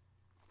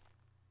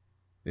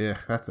 Ugh,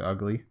 that's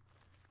ugly.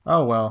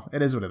 Oh, well,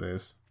 it is what it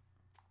is.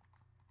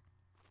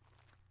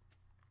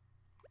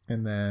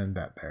 And then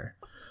that there.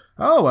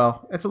 Oh,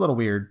 well, it's a little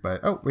weird, but...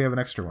 Oh, we have an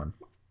extra one.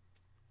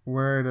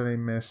 Where did I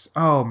miss?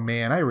 Oh,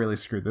 man, I really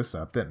screwed this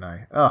up, didn't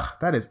I? Ugh,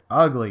 that is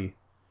ugly.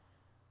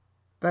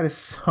 That is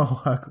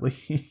so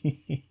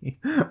ugly.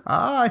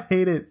 I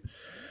hate it.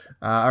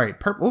 All right,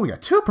 purple. Oh, we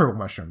got 2 purple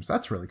mushrooms.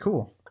 That's really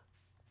cool.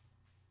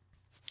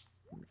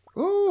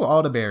 Ooh,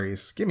 all the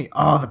berries. Give me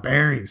all the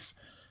berries.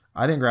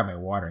 I didn't grab my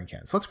watering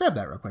can, so let's grab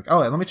that real quick. Oh,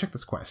 let me check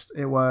this quest.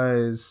 It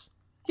was,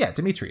 yeah,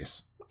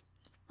 Demetrius.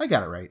 I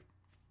got it right.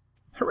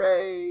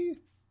 Hooray!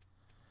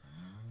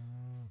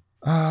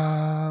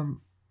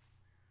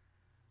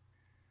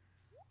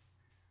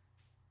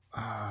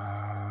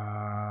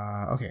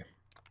 Okay.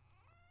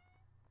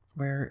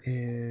 Where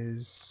is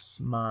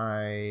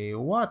my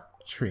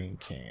watering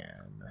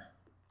can?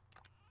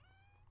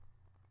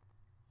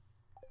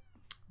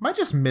 Am I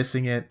just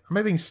missing it? Am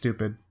I being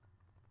stupid?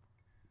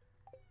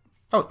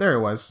 Oh, there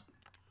it was.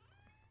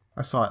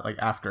 I saw it like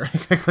after I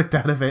clicked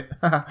out of it.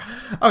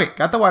 Okay,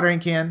 got the watering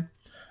can.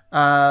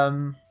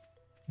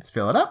 Let's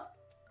fill it up.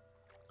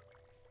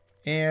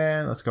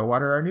 And let's go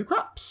water our new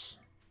crops.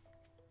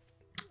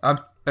 I'm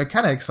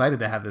kind of excited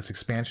to have this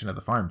expansion of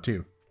the farm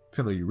too. It's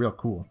going to be real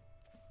cool.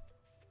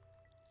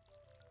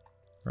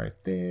 Right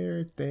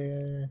there,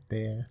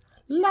 there.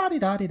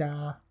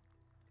 La-di-da-di-da.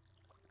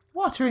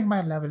 Watering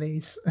my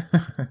lovelies.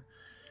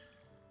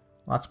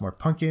 Lots more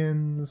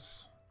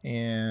pumpkins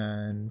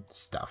and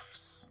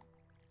stuffs.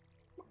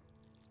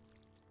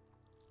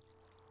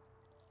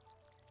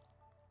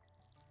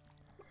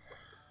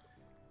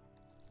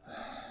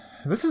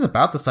 This is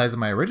about the size of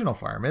my original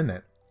farm, isn't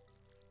it?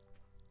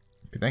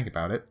 If you think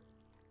about it.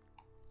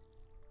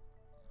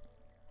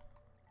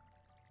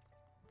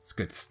 It's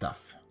good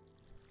stuff.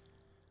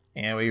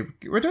 And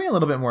we're doing a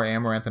little bit more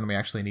amaranth than we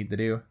actually need to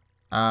do.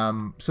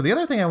 So the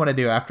other thing I want to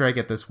do after I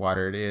get this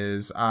watered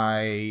is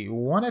I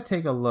want to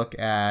take a look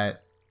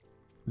at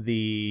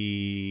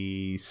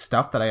the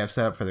stuff that I have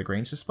set up for the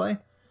grange display.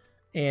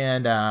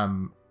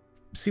 And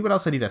see what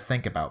else I need to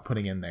think about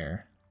putting in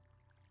there.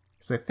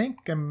 Because I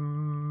think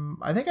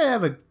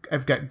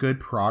I've got good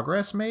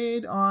progress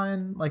made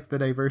on like the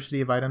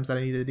diversity of items that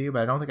I need to do,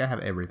 but I don't think I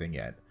have everything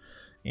yet.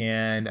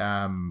 And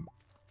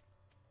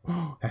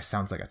that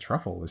sounds like a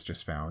truffle was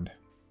just found.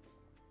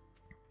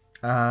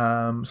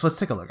 So let's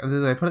take a look.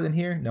 Did I put it in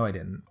here? No, I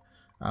didn't.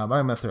 But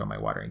I'm gonna throw my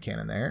watering can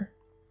in there.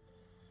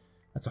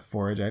 That's a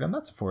forage item.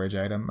 That's a forage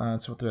item.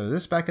 So we'll throw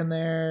this back in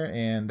there,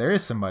 and there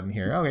is some mud in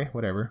here. Okay,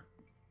 whatever.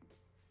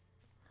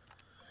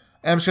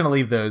 I'm just going to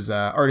leave those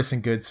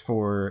artisan goods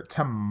for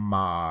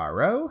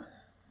tomorrow.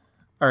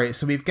 All right,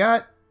 so we've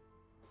got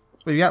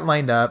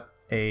lined up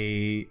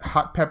a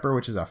hot pepper,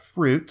 which is a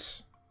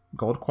fruit,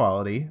 gold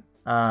quality.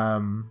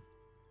 Diamond,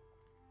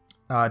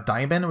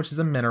 which is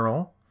a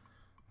mineral.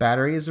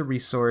 Battery is a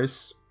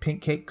resource.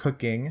 Pink cake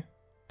cooking.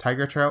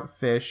 Tiger trout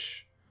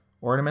fish.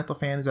 Ornamental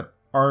fan is an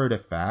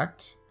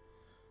artifact.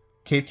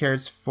 Cave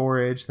carrots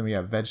forage. Then we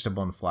have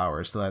vegetable and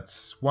flowers. So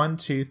that's 1,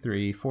 2,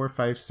 3, 4,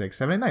 5, 6,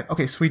 7, 8, 9.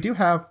 Okay, so we do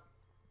have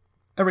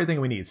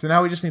everything we need. So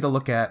now we just need to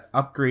look at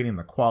upgrading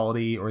the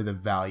quality or the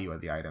value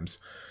of the items.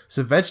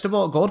 So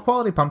vegetable, gold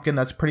quality pumpkin,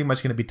 that's pretty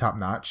much going to be top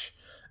notch.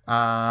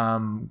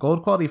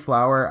 Gold quality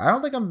flower, I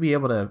don't think I'm going to be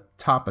able to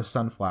top a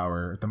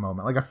sunflower at the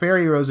moment. Like a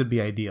fairy rose would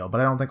be ideal,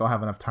 but I don't think I'll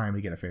have enough time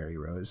to get a fairy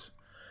rose.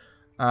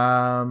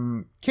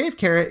 Cave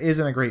carrot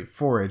isn't a great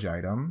forage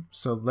item,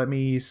 so let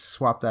me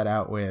swap that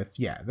out with,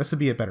 yeah, this would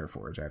be a better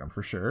forage item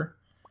for sure.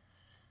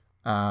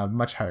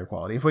 Much higher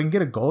quality. If we can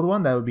get a gold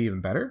one, that would be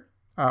even better.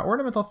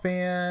 Ornamental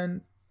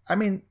fan, I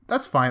mean,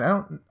 that's fine.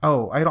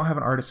 I don't have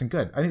an artisan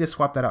good. I need to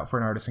swap that out for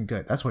an artisan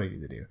good. That's what I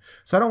need to do.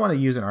 So I don't want to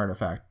use an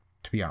artifact,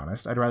 to be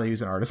honest. I'd rather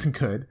use an artisan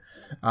good.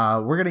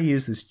 We're going to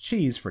use this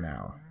cheese for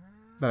now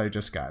that I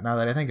just got, now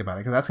that I think about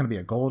it, because that's going to be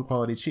a gold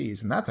quality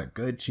cheese, and that's a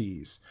good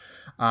cheese.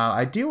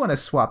 I do want to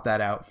swap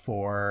that out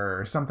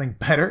for something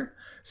better.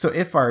 So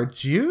if our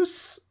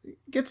juice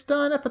gets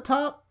done at the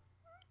top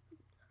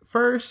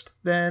first,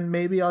 then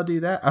maybe I'll do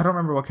that. I don't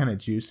remember what kind of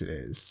juice it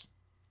is.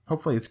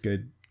 Hopefully it's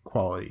good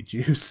quality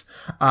juice.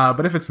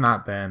 But if it's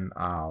not, then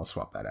I'll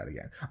swap that out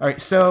again. All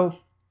right, so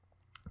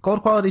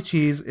gold quality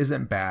cheese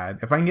isn't bad.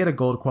 If I can get a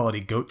gold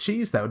quality goat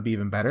cheese, that would be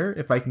even better.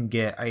 If I can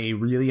get a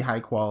really high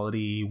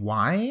quality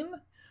wine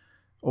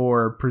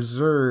or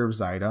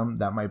preserves item,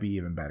 that might be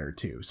even better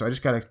too. So I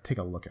just got to take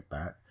a look at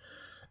that.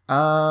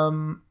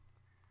 I'm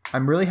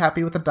really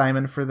happy with the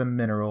diamond for the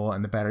mineral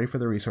and the battery for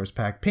the resource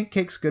pack. Pink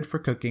cake's good for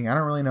cooking. I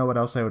don't really know what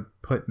else I would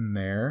put in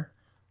there.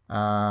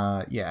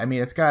 Yeah, I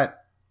mean, it's got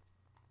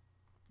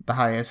the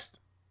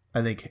highest,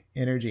 I think,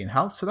 energy and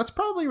health, so that's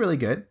probably really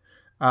good.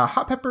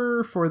 Hot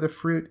pepper for the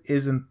fruit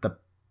isn't the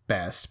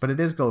best, but it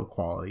is gold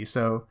quality,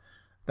 so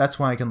that's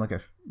one I can look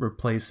at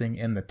replacing.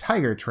 And the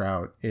tiger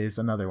trout is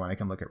another one I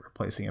can look at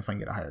replacing if I can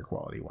get a higher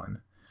quality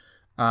one.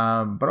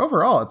 But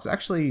overall, it's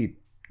actually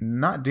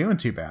not doing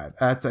too bad.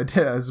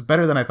 It's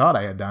better than I thought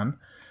I had done,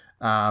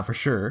 for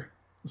sure.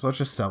 So let's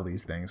just sell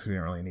these things. We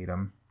don't really need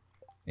them.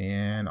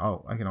 And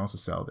I can also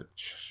sell the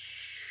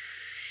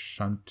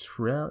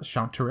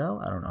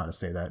chanterelle. I don't know how to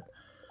say that.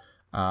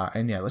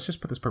 And yeah, let's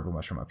just put this purple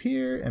mushroom up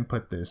here and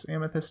put this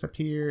amethyst up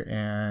here.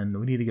 And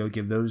we need to go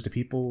give those to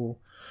people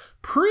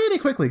pretty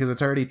quickly because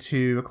it's already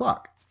 2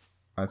 o'clock.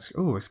 Let's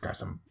grab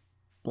some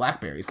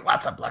blackberries.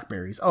 Lots of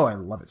blackberries. Oh, I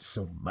love it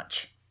so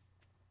much.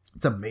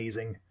 It's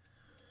amazing.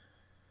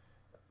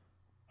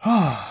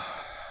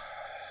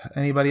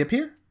 Anybody up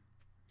here?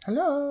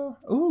 Hello.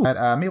 Ooh,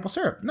 maple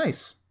syrup.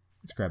 Nice.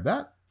 Let's grab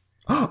that.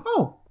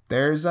 Oh,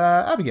 there's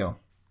Abigail.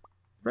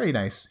 Very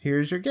nice.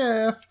 Here's your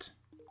gift.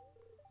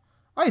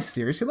 I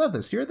seriously love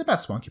this. You're the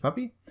best, Wonky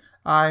Puppy.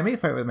 I may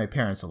fight with my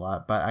parents a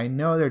lot, but I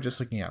know they're just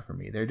looking out for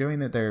me. They're doing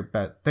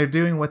they're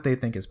doing what they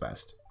think is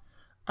best.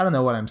 I don't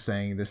know what I'm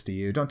saying this to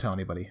you. Don't tell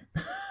anybody.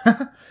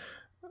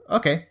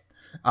 Okay.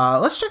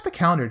 Let's check the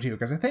calendar too,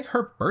 because I think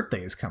her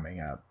birthday is coming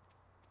up.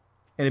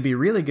 It'd be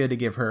really good to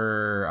give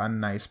her a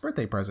nice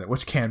birthday present,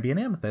 which can be an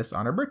amethyst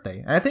on her birthday.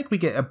 And I think we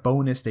get a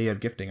bonus day of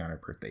gifting on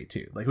her birthday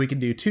too. Like we can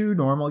do 2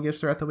 normal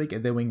gifts throughout the week,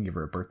 and then we can give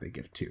her a birthday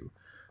gift too,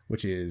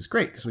 which is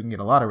great because we can get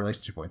a lot of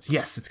relationship points.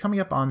 Yes, it's coming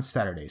up on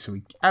Saturday, so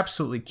we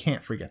absolutely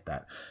can't forget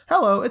that.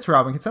 Hello, it's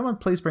Robin. Can someone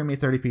please bring me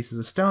 30 pieces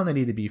of stone? They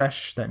need to be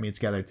fresh. That means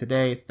gathered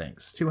today.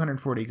 Thanks.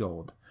 240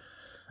 gold.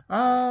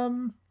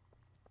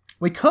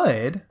 We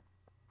could.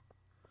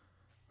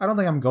 I don't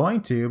think I'm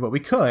going to, but we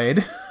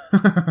could.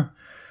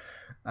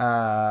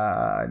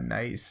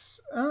 Nice.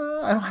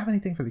 I don't have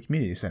anything for the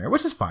community center,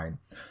 which is fine.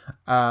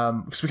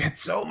 Because we had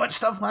so much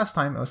stuff last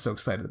time. I was so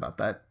excited about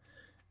that.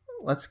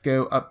 Let's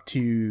go up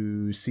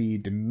to see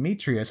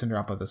Demetrius and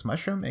drop off this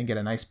mushroom and get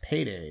a nice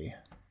payday.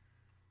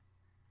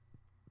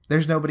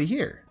 There's nobody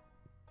here.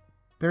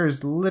 There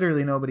is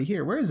literally nobody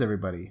here. Where is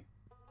everybody?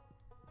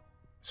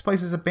 This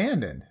place is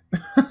abandoned.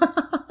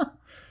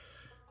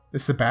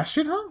 Is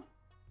Sebastian home?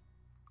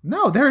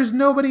 No, there is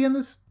nobody in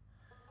this.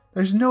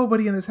 There's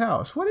nobody in this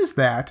house. What is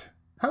that?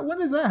 When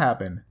does that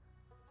happen?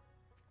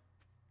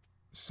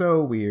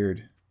 So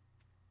weird.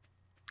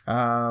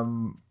 I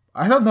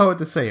don't know what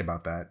to say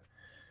about that.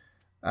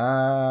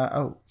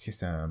 Oh, just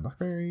some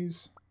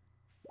blackberries.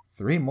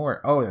 3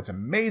 more. Oh, that's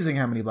amazing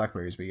how many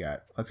blackberries we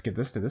got. Let's give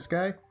this to this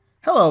guy.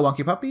 Hello,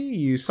 Wonky Puppy.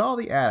 You saw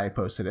the ad I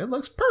posted. It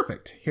looks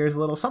perfect. Here's a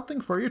little something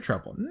for your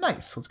trouble.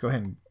 Nice. Let's go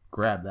ahead and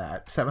grab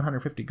that.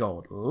 750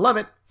 gold. Love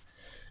it.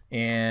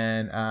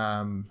 And,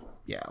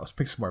 yeah, let's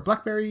pick some more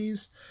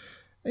blackberries.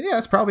 And yeah,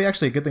 that's probably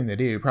actually a good thing to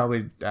do.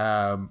 Probably,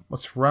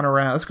 let's run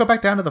around. Let's go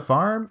back down to the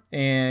farm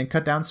and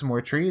cut down some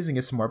more trees and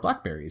get some more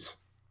blackberries.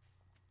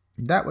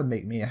 That would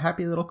make me a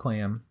happy little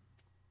clam.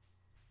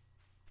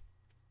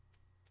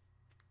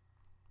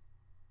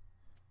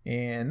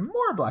 And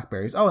more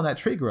blackberries. Oh, and that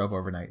tree grew up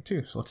overnight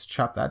too. So let's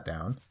chop that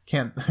down.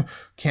 Can't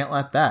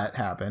let that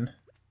happen.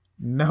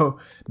 No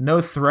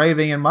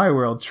thriving in my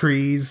world,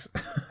 trees.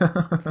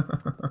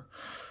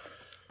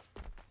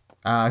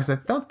 Because I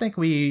don't think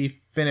we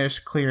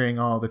finished clearing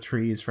all the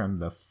trees from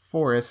the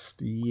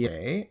forest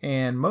yet,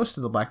 and most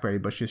of the blackberry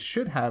bushes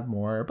should have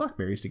more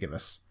blackberries to give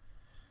us.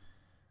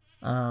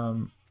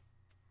 I'll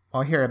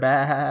hear a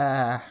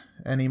bah.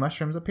 Any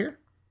mushrooms up here?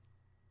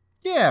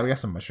 Yeah, we got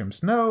some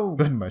mushrooms. No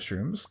good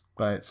mushrooms,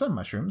 but some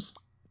mushrooms.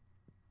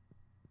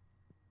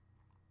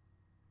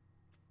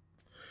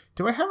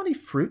 Do I have any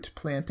fruit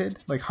planted?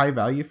 Like high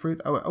value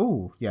fruit?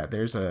 Oh yeah,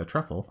 there's a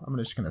truffle. I'm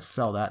just going to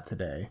sell that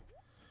today.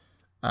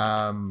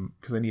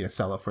 Because I need to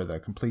sell it for the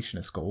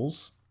completionist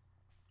goals.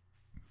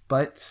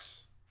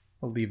 But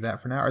we'll leave that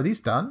for now. Are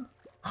these done?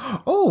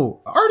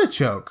 Oh,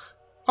 artichoke.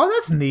 Oh,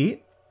 that's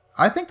neat.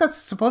 I think that's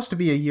supposed to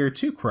be a year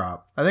 2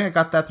 crop. I think I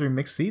got that through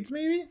mixed seeds,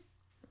 maybe?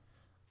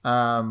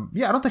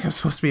 Yeah, I don't think I'm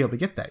supposed to be able to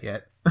get that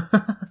yet.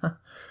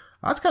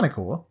 That's kind of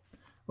cool.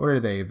 What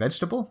are they?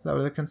 Vegetable? Is that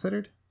what they're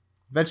considered?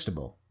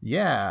 Vegetable.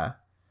 Yeah.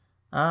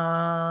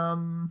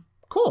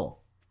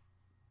 Cool.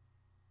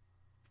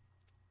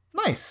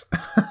 Nice.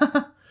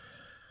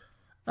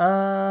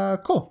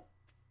 Cool.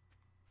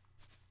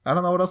 I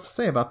don't know what else to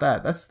say about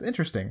that. That's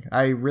interesting.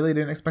 I really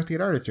didn't expect to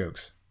get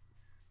artichokes.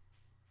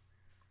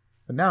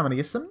 But now I'm going to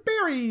get some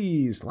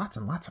berries. Lots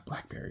and lots of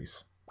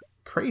blackberries.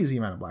 Crazy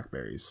amount of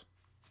blackberries.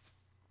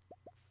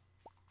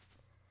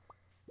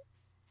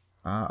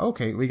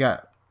 Okay, we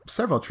got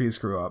several trees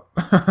grew up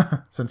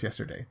since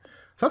yesterday.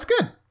 So that's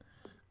good.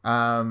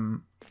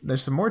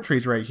 There's some more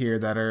trees right here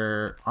that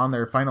are on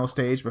their final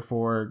stage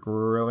before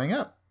growing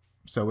up.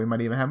 So we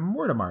might even have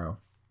more tomorrow.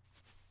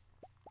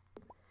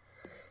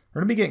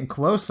 We're going to be getting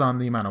close on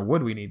the amount of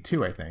wood we need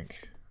too, I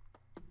think.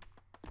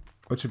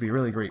 Which would be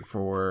really great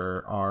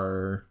for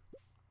our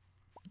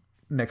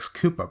next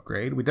coop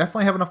upgrade. We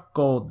definitely have enough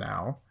gold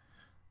now.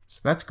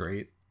 So that's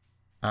great.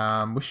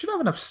 We should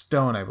have enough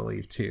stone, I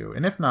believe, too.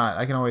 And if not,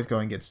 I can always go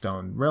and get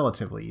stone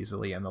relatively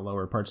easily in the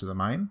lower parts of the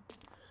mine.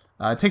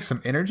 It takes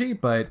some energy,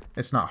 but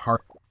it's not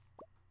hard.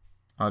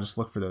 I'll just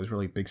look for those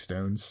really big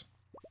stones.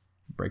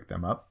 Break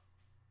them up.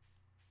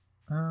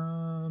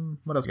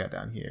 What else we got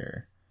down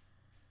here?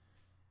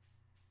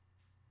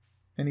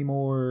 Any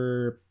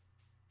more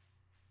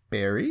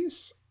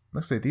berries?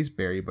 Looks like these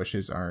berry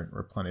bushes aren't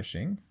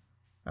replenishing.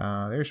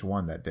 There's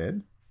one that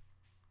did.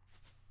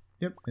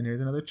 Yep, and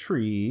here's another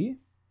tree.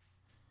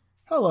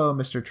 Hello,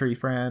 Mr. Tree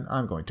Friend.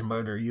 I'm going to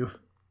murder you.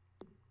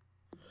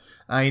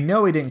 I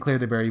know we didn't clear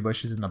the berry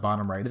bushes in the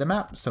bottom right of the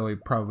map, so we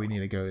probably need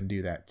to go and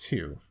do that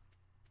too.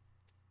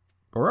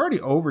 But we're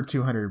already over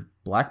 200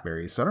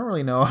 blackberries, so I don't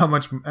really know how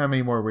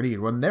many more we need.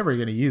 We're never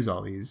going to use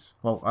all these.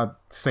 Well, I'll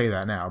say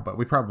that now, but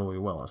we probably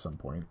will at some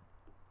point.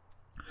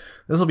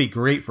 This will be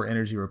great for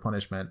energy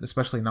replenishment,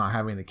 especially not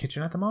having the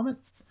kitchen at the moment.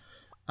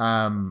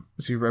 So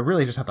you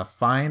really just have to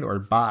find or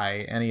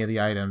buy any of the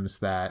items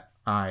that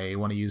I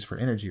want to use for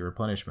energy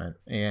replenishment.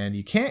 And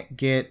you can't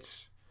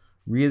get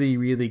really,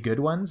 really good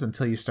ones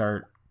until you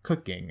start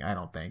cooking, I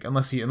don't think.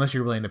 Unless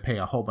you're willing to pay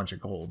a whole bunch of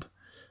gold.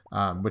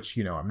 Which,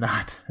 you know, I'm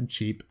not. I'm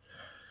cheap.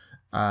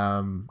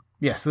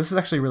 Yes, this is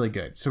actually really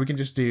good. So we can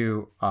just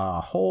do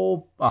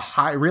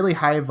really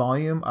high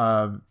volume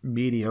of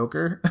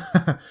mediocre.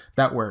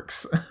 That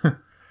works.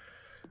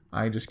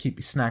 I just keep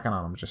snacking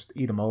on them. Just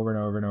eat them over and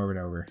over and over and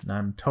over. And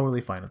I'm totally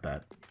fine with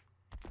that.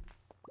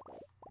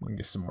 We can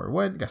get some more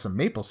wood. Got some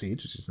maple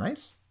seeds, which is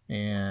nice.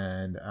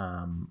 And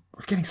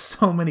we're getting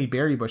so many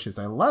berry bushes.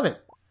 I love it.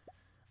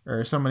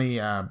 Or so many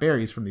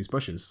berries from these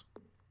bushes.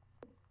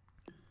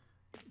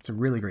 It's a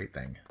really great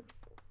thing.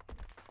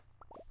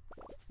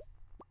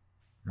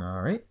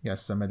 Alright, got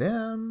some of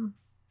them.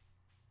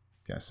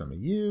 Got some of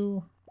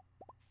you.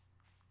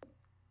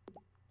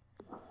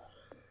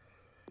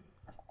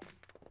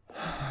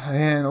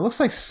 And it looks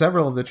like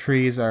several of the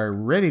trees are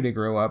ready to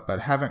grow up,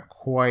 but haven't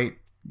quite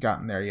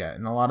gotten there yet.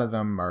 And a lot of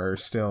them are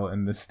still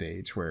in this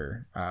stage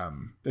where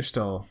they're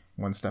still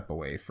one step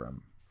away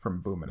from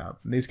booming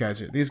up. And these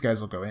guys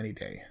will go any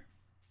day.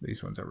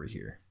 These ones over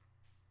here.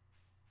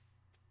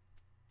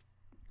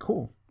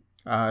 Cool.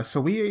 So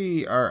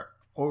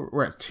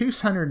we're at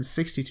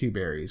 262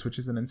 berries, which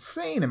is an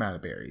insane amount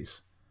of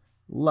berries.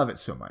 Love it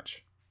so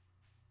much.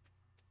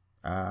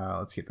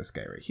 Let's get this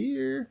guy right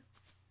here.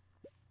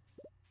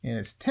 And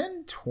it's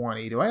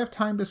 10:20. Do I have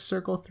time to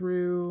circle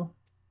through?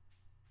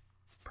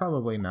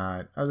 Probably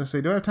not. I was going to say,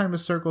 do I have time to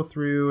circle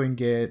through and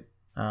get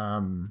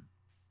some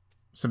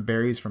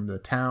berries from the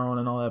town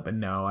and all that? But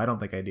no, I don't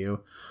think I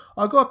do.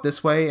 I'll go up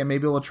this way, and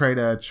maybe we'll try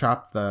to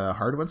chop the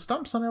hardwood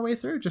stumps on our way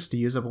through, just to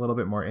use up a little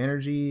bit more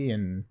energy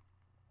and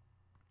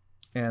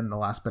the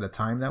last bit of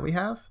time that we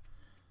have.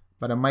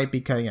 But I might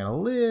be cutting it a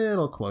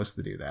little close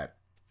to do that.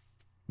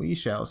 We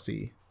shall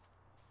see.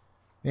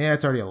 Yeah,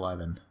 it's already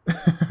 11.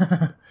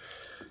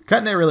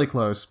 Cutting it really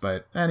close,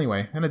 but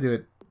anyway, I'm going to do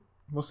it.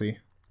 We'll see.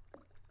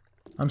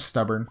 I'm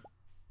stubborn.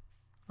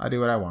 I do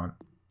what I want.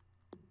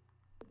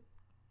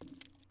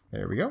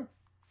 There we go.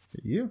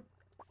 Get you.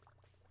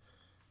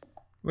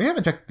 We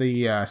haven't checked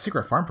the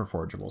secret farm for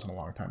forageables in a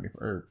long time.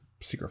 Or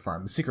secret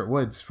farm, the secret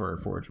woods for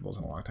forageables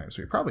in a long time.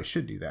 So we probably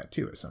should do that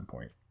too at some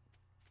point.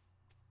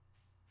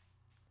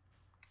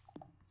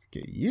 Let's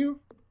get you.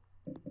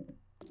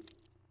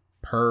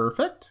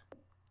 Perfect.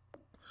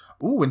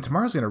 Ooh, and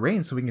tomorrow's going to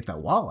rain so we can get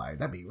that walleye.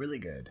 That'd be really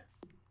good.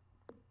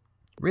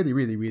 Really,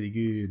 really, really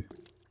good.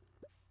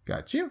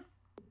 Got you.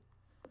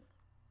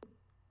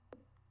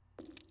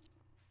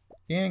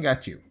 And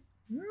got you.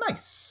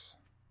 Nice.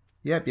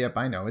 Yep,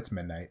 I know. It's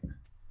midnight.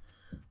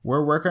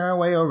 We're working our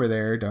way over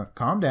there. Don't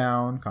calm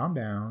down, calm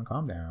down,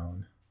 calm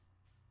down.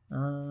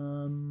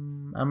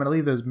 I'm going to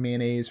leave those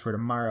mayonnaise for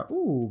tomorrow.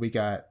 Ooh, we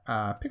got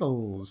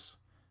pickles.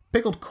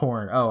 Pickled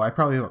corn. Oh, I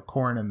probably put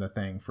corn in the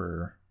thing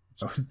for...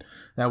 So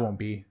that won't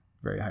be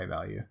very high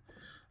value.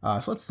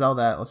 So let's sell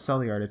that. Let's sell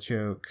the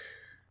artichoke.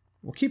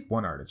 We'll keep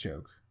one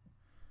artichoke.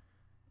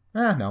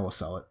 No, we'll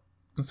sell it.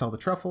 Let's sell the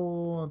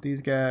truffle.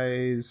 These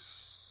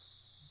guys.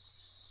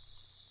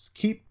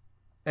 Keep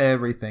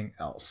everything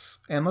else.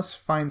 And let's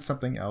find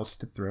something else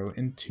to throw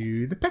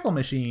into the pickle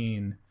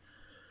machine.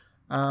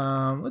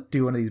 Let's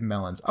do one of these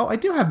melons. Oh, I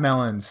do have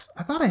melons.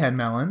 I thought I had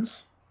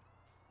melons.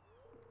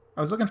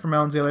 I was looking for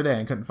melons the other day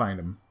and couldn't find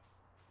them.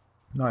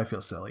 No, I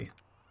feel silly.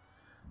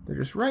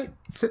 They're just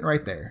sitting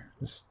right there.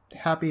 Just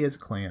happy as a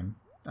clam.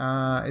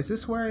 Is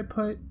this where I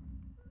put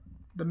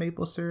the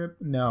maple syrup?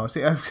 No.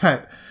 See, I've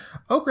got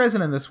oak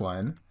resin in this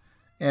one.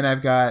 And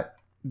I've got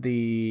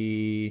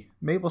the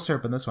maple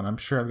syrup in this one. I'm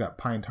sure I've got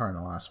pine tar in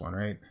the last one,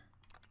 right?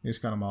 You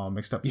just got them all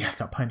mixed up. Yeah, I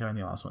got pine tar in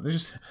the last one.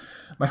 There's just...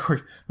 My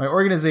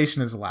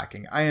organization is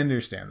lacking. I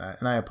understand that,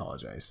 and I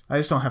apologize. I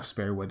just don't have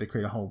spare wood to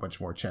create a whole bunch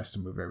more chests to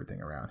move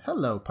everything around.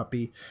 Hello,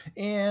 puppy.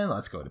 And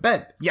let's go to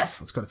bed. Yes,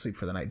 let's go to sleep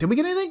for the night. Did we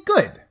get anything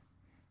good?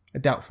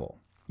 Doubtful.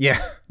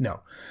 Yeah,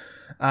 no.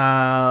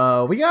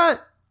 We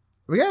got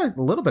a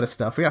little bit of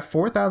stuff. We got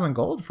 4,000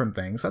 gold from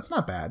things. That's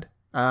not bad.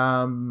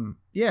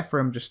 Yeah,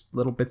 from just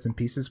little bits and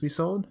pieces we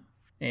sold.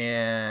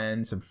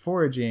 And some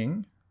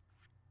foraging.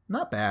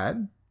 Not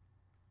bad.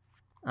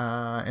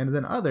 And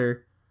then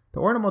the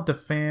ornament to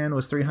fan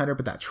was 300,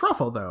 but that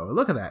truffle though,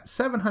 look at that,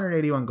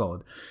 781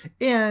 gold.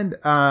 And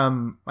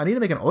I need to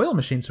make an oil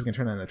machine so we can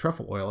turn that into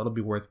truffle oil. It'll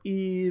be worth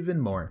even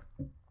more.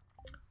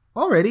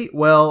 Alrighty,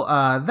 well,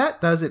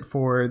 that does it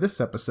for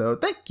this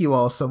episode. Thank you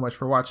all so much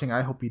for watching.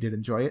 I hope you did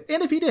enjoy it.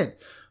 And if you did,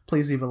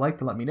 please leave a like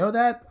to let me know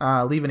that.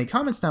 Leave any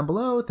comments down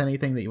below with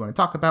anything that you want to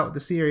talk about with the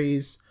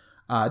series.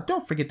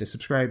 Don't forget to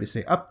subscribe to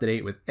stay up to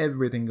date with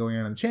everything going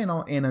on the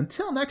channel. And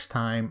until next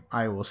time,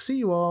 I will see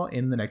you all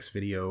in the next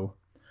video.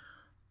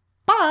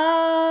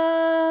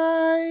 Bye!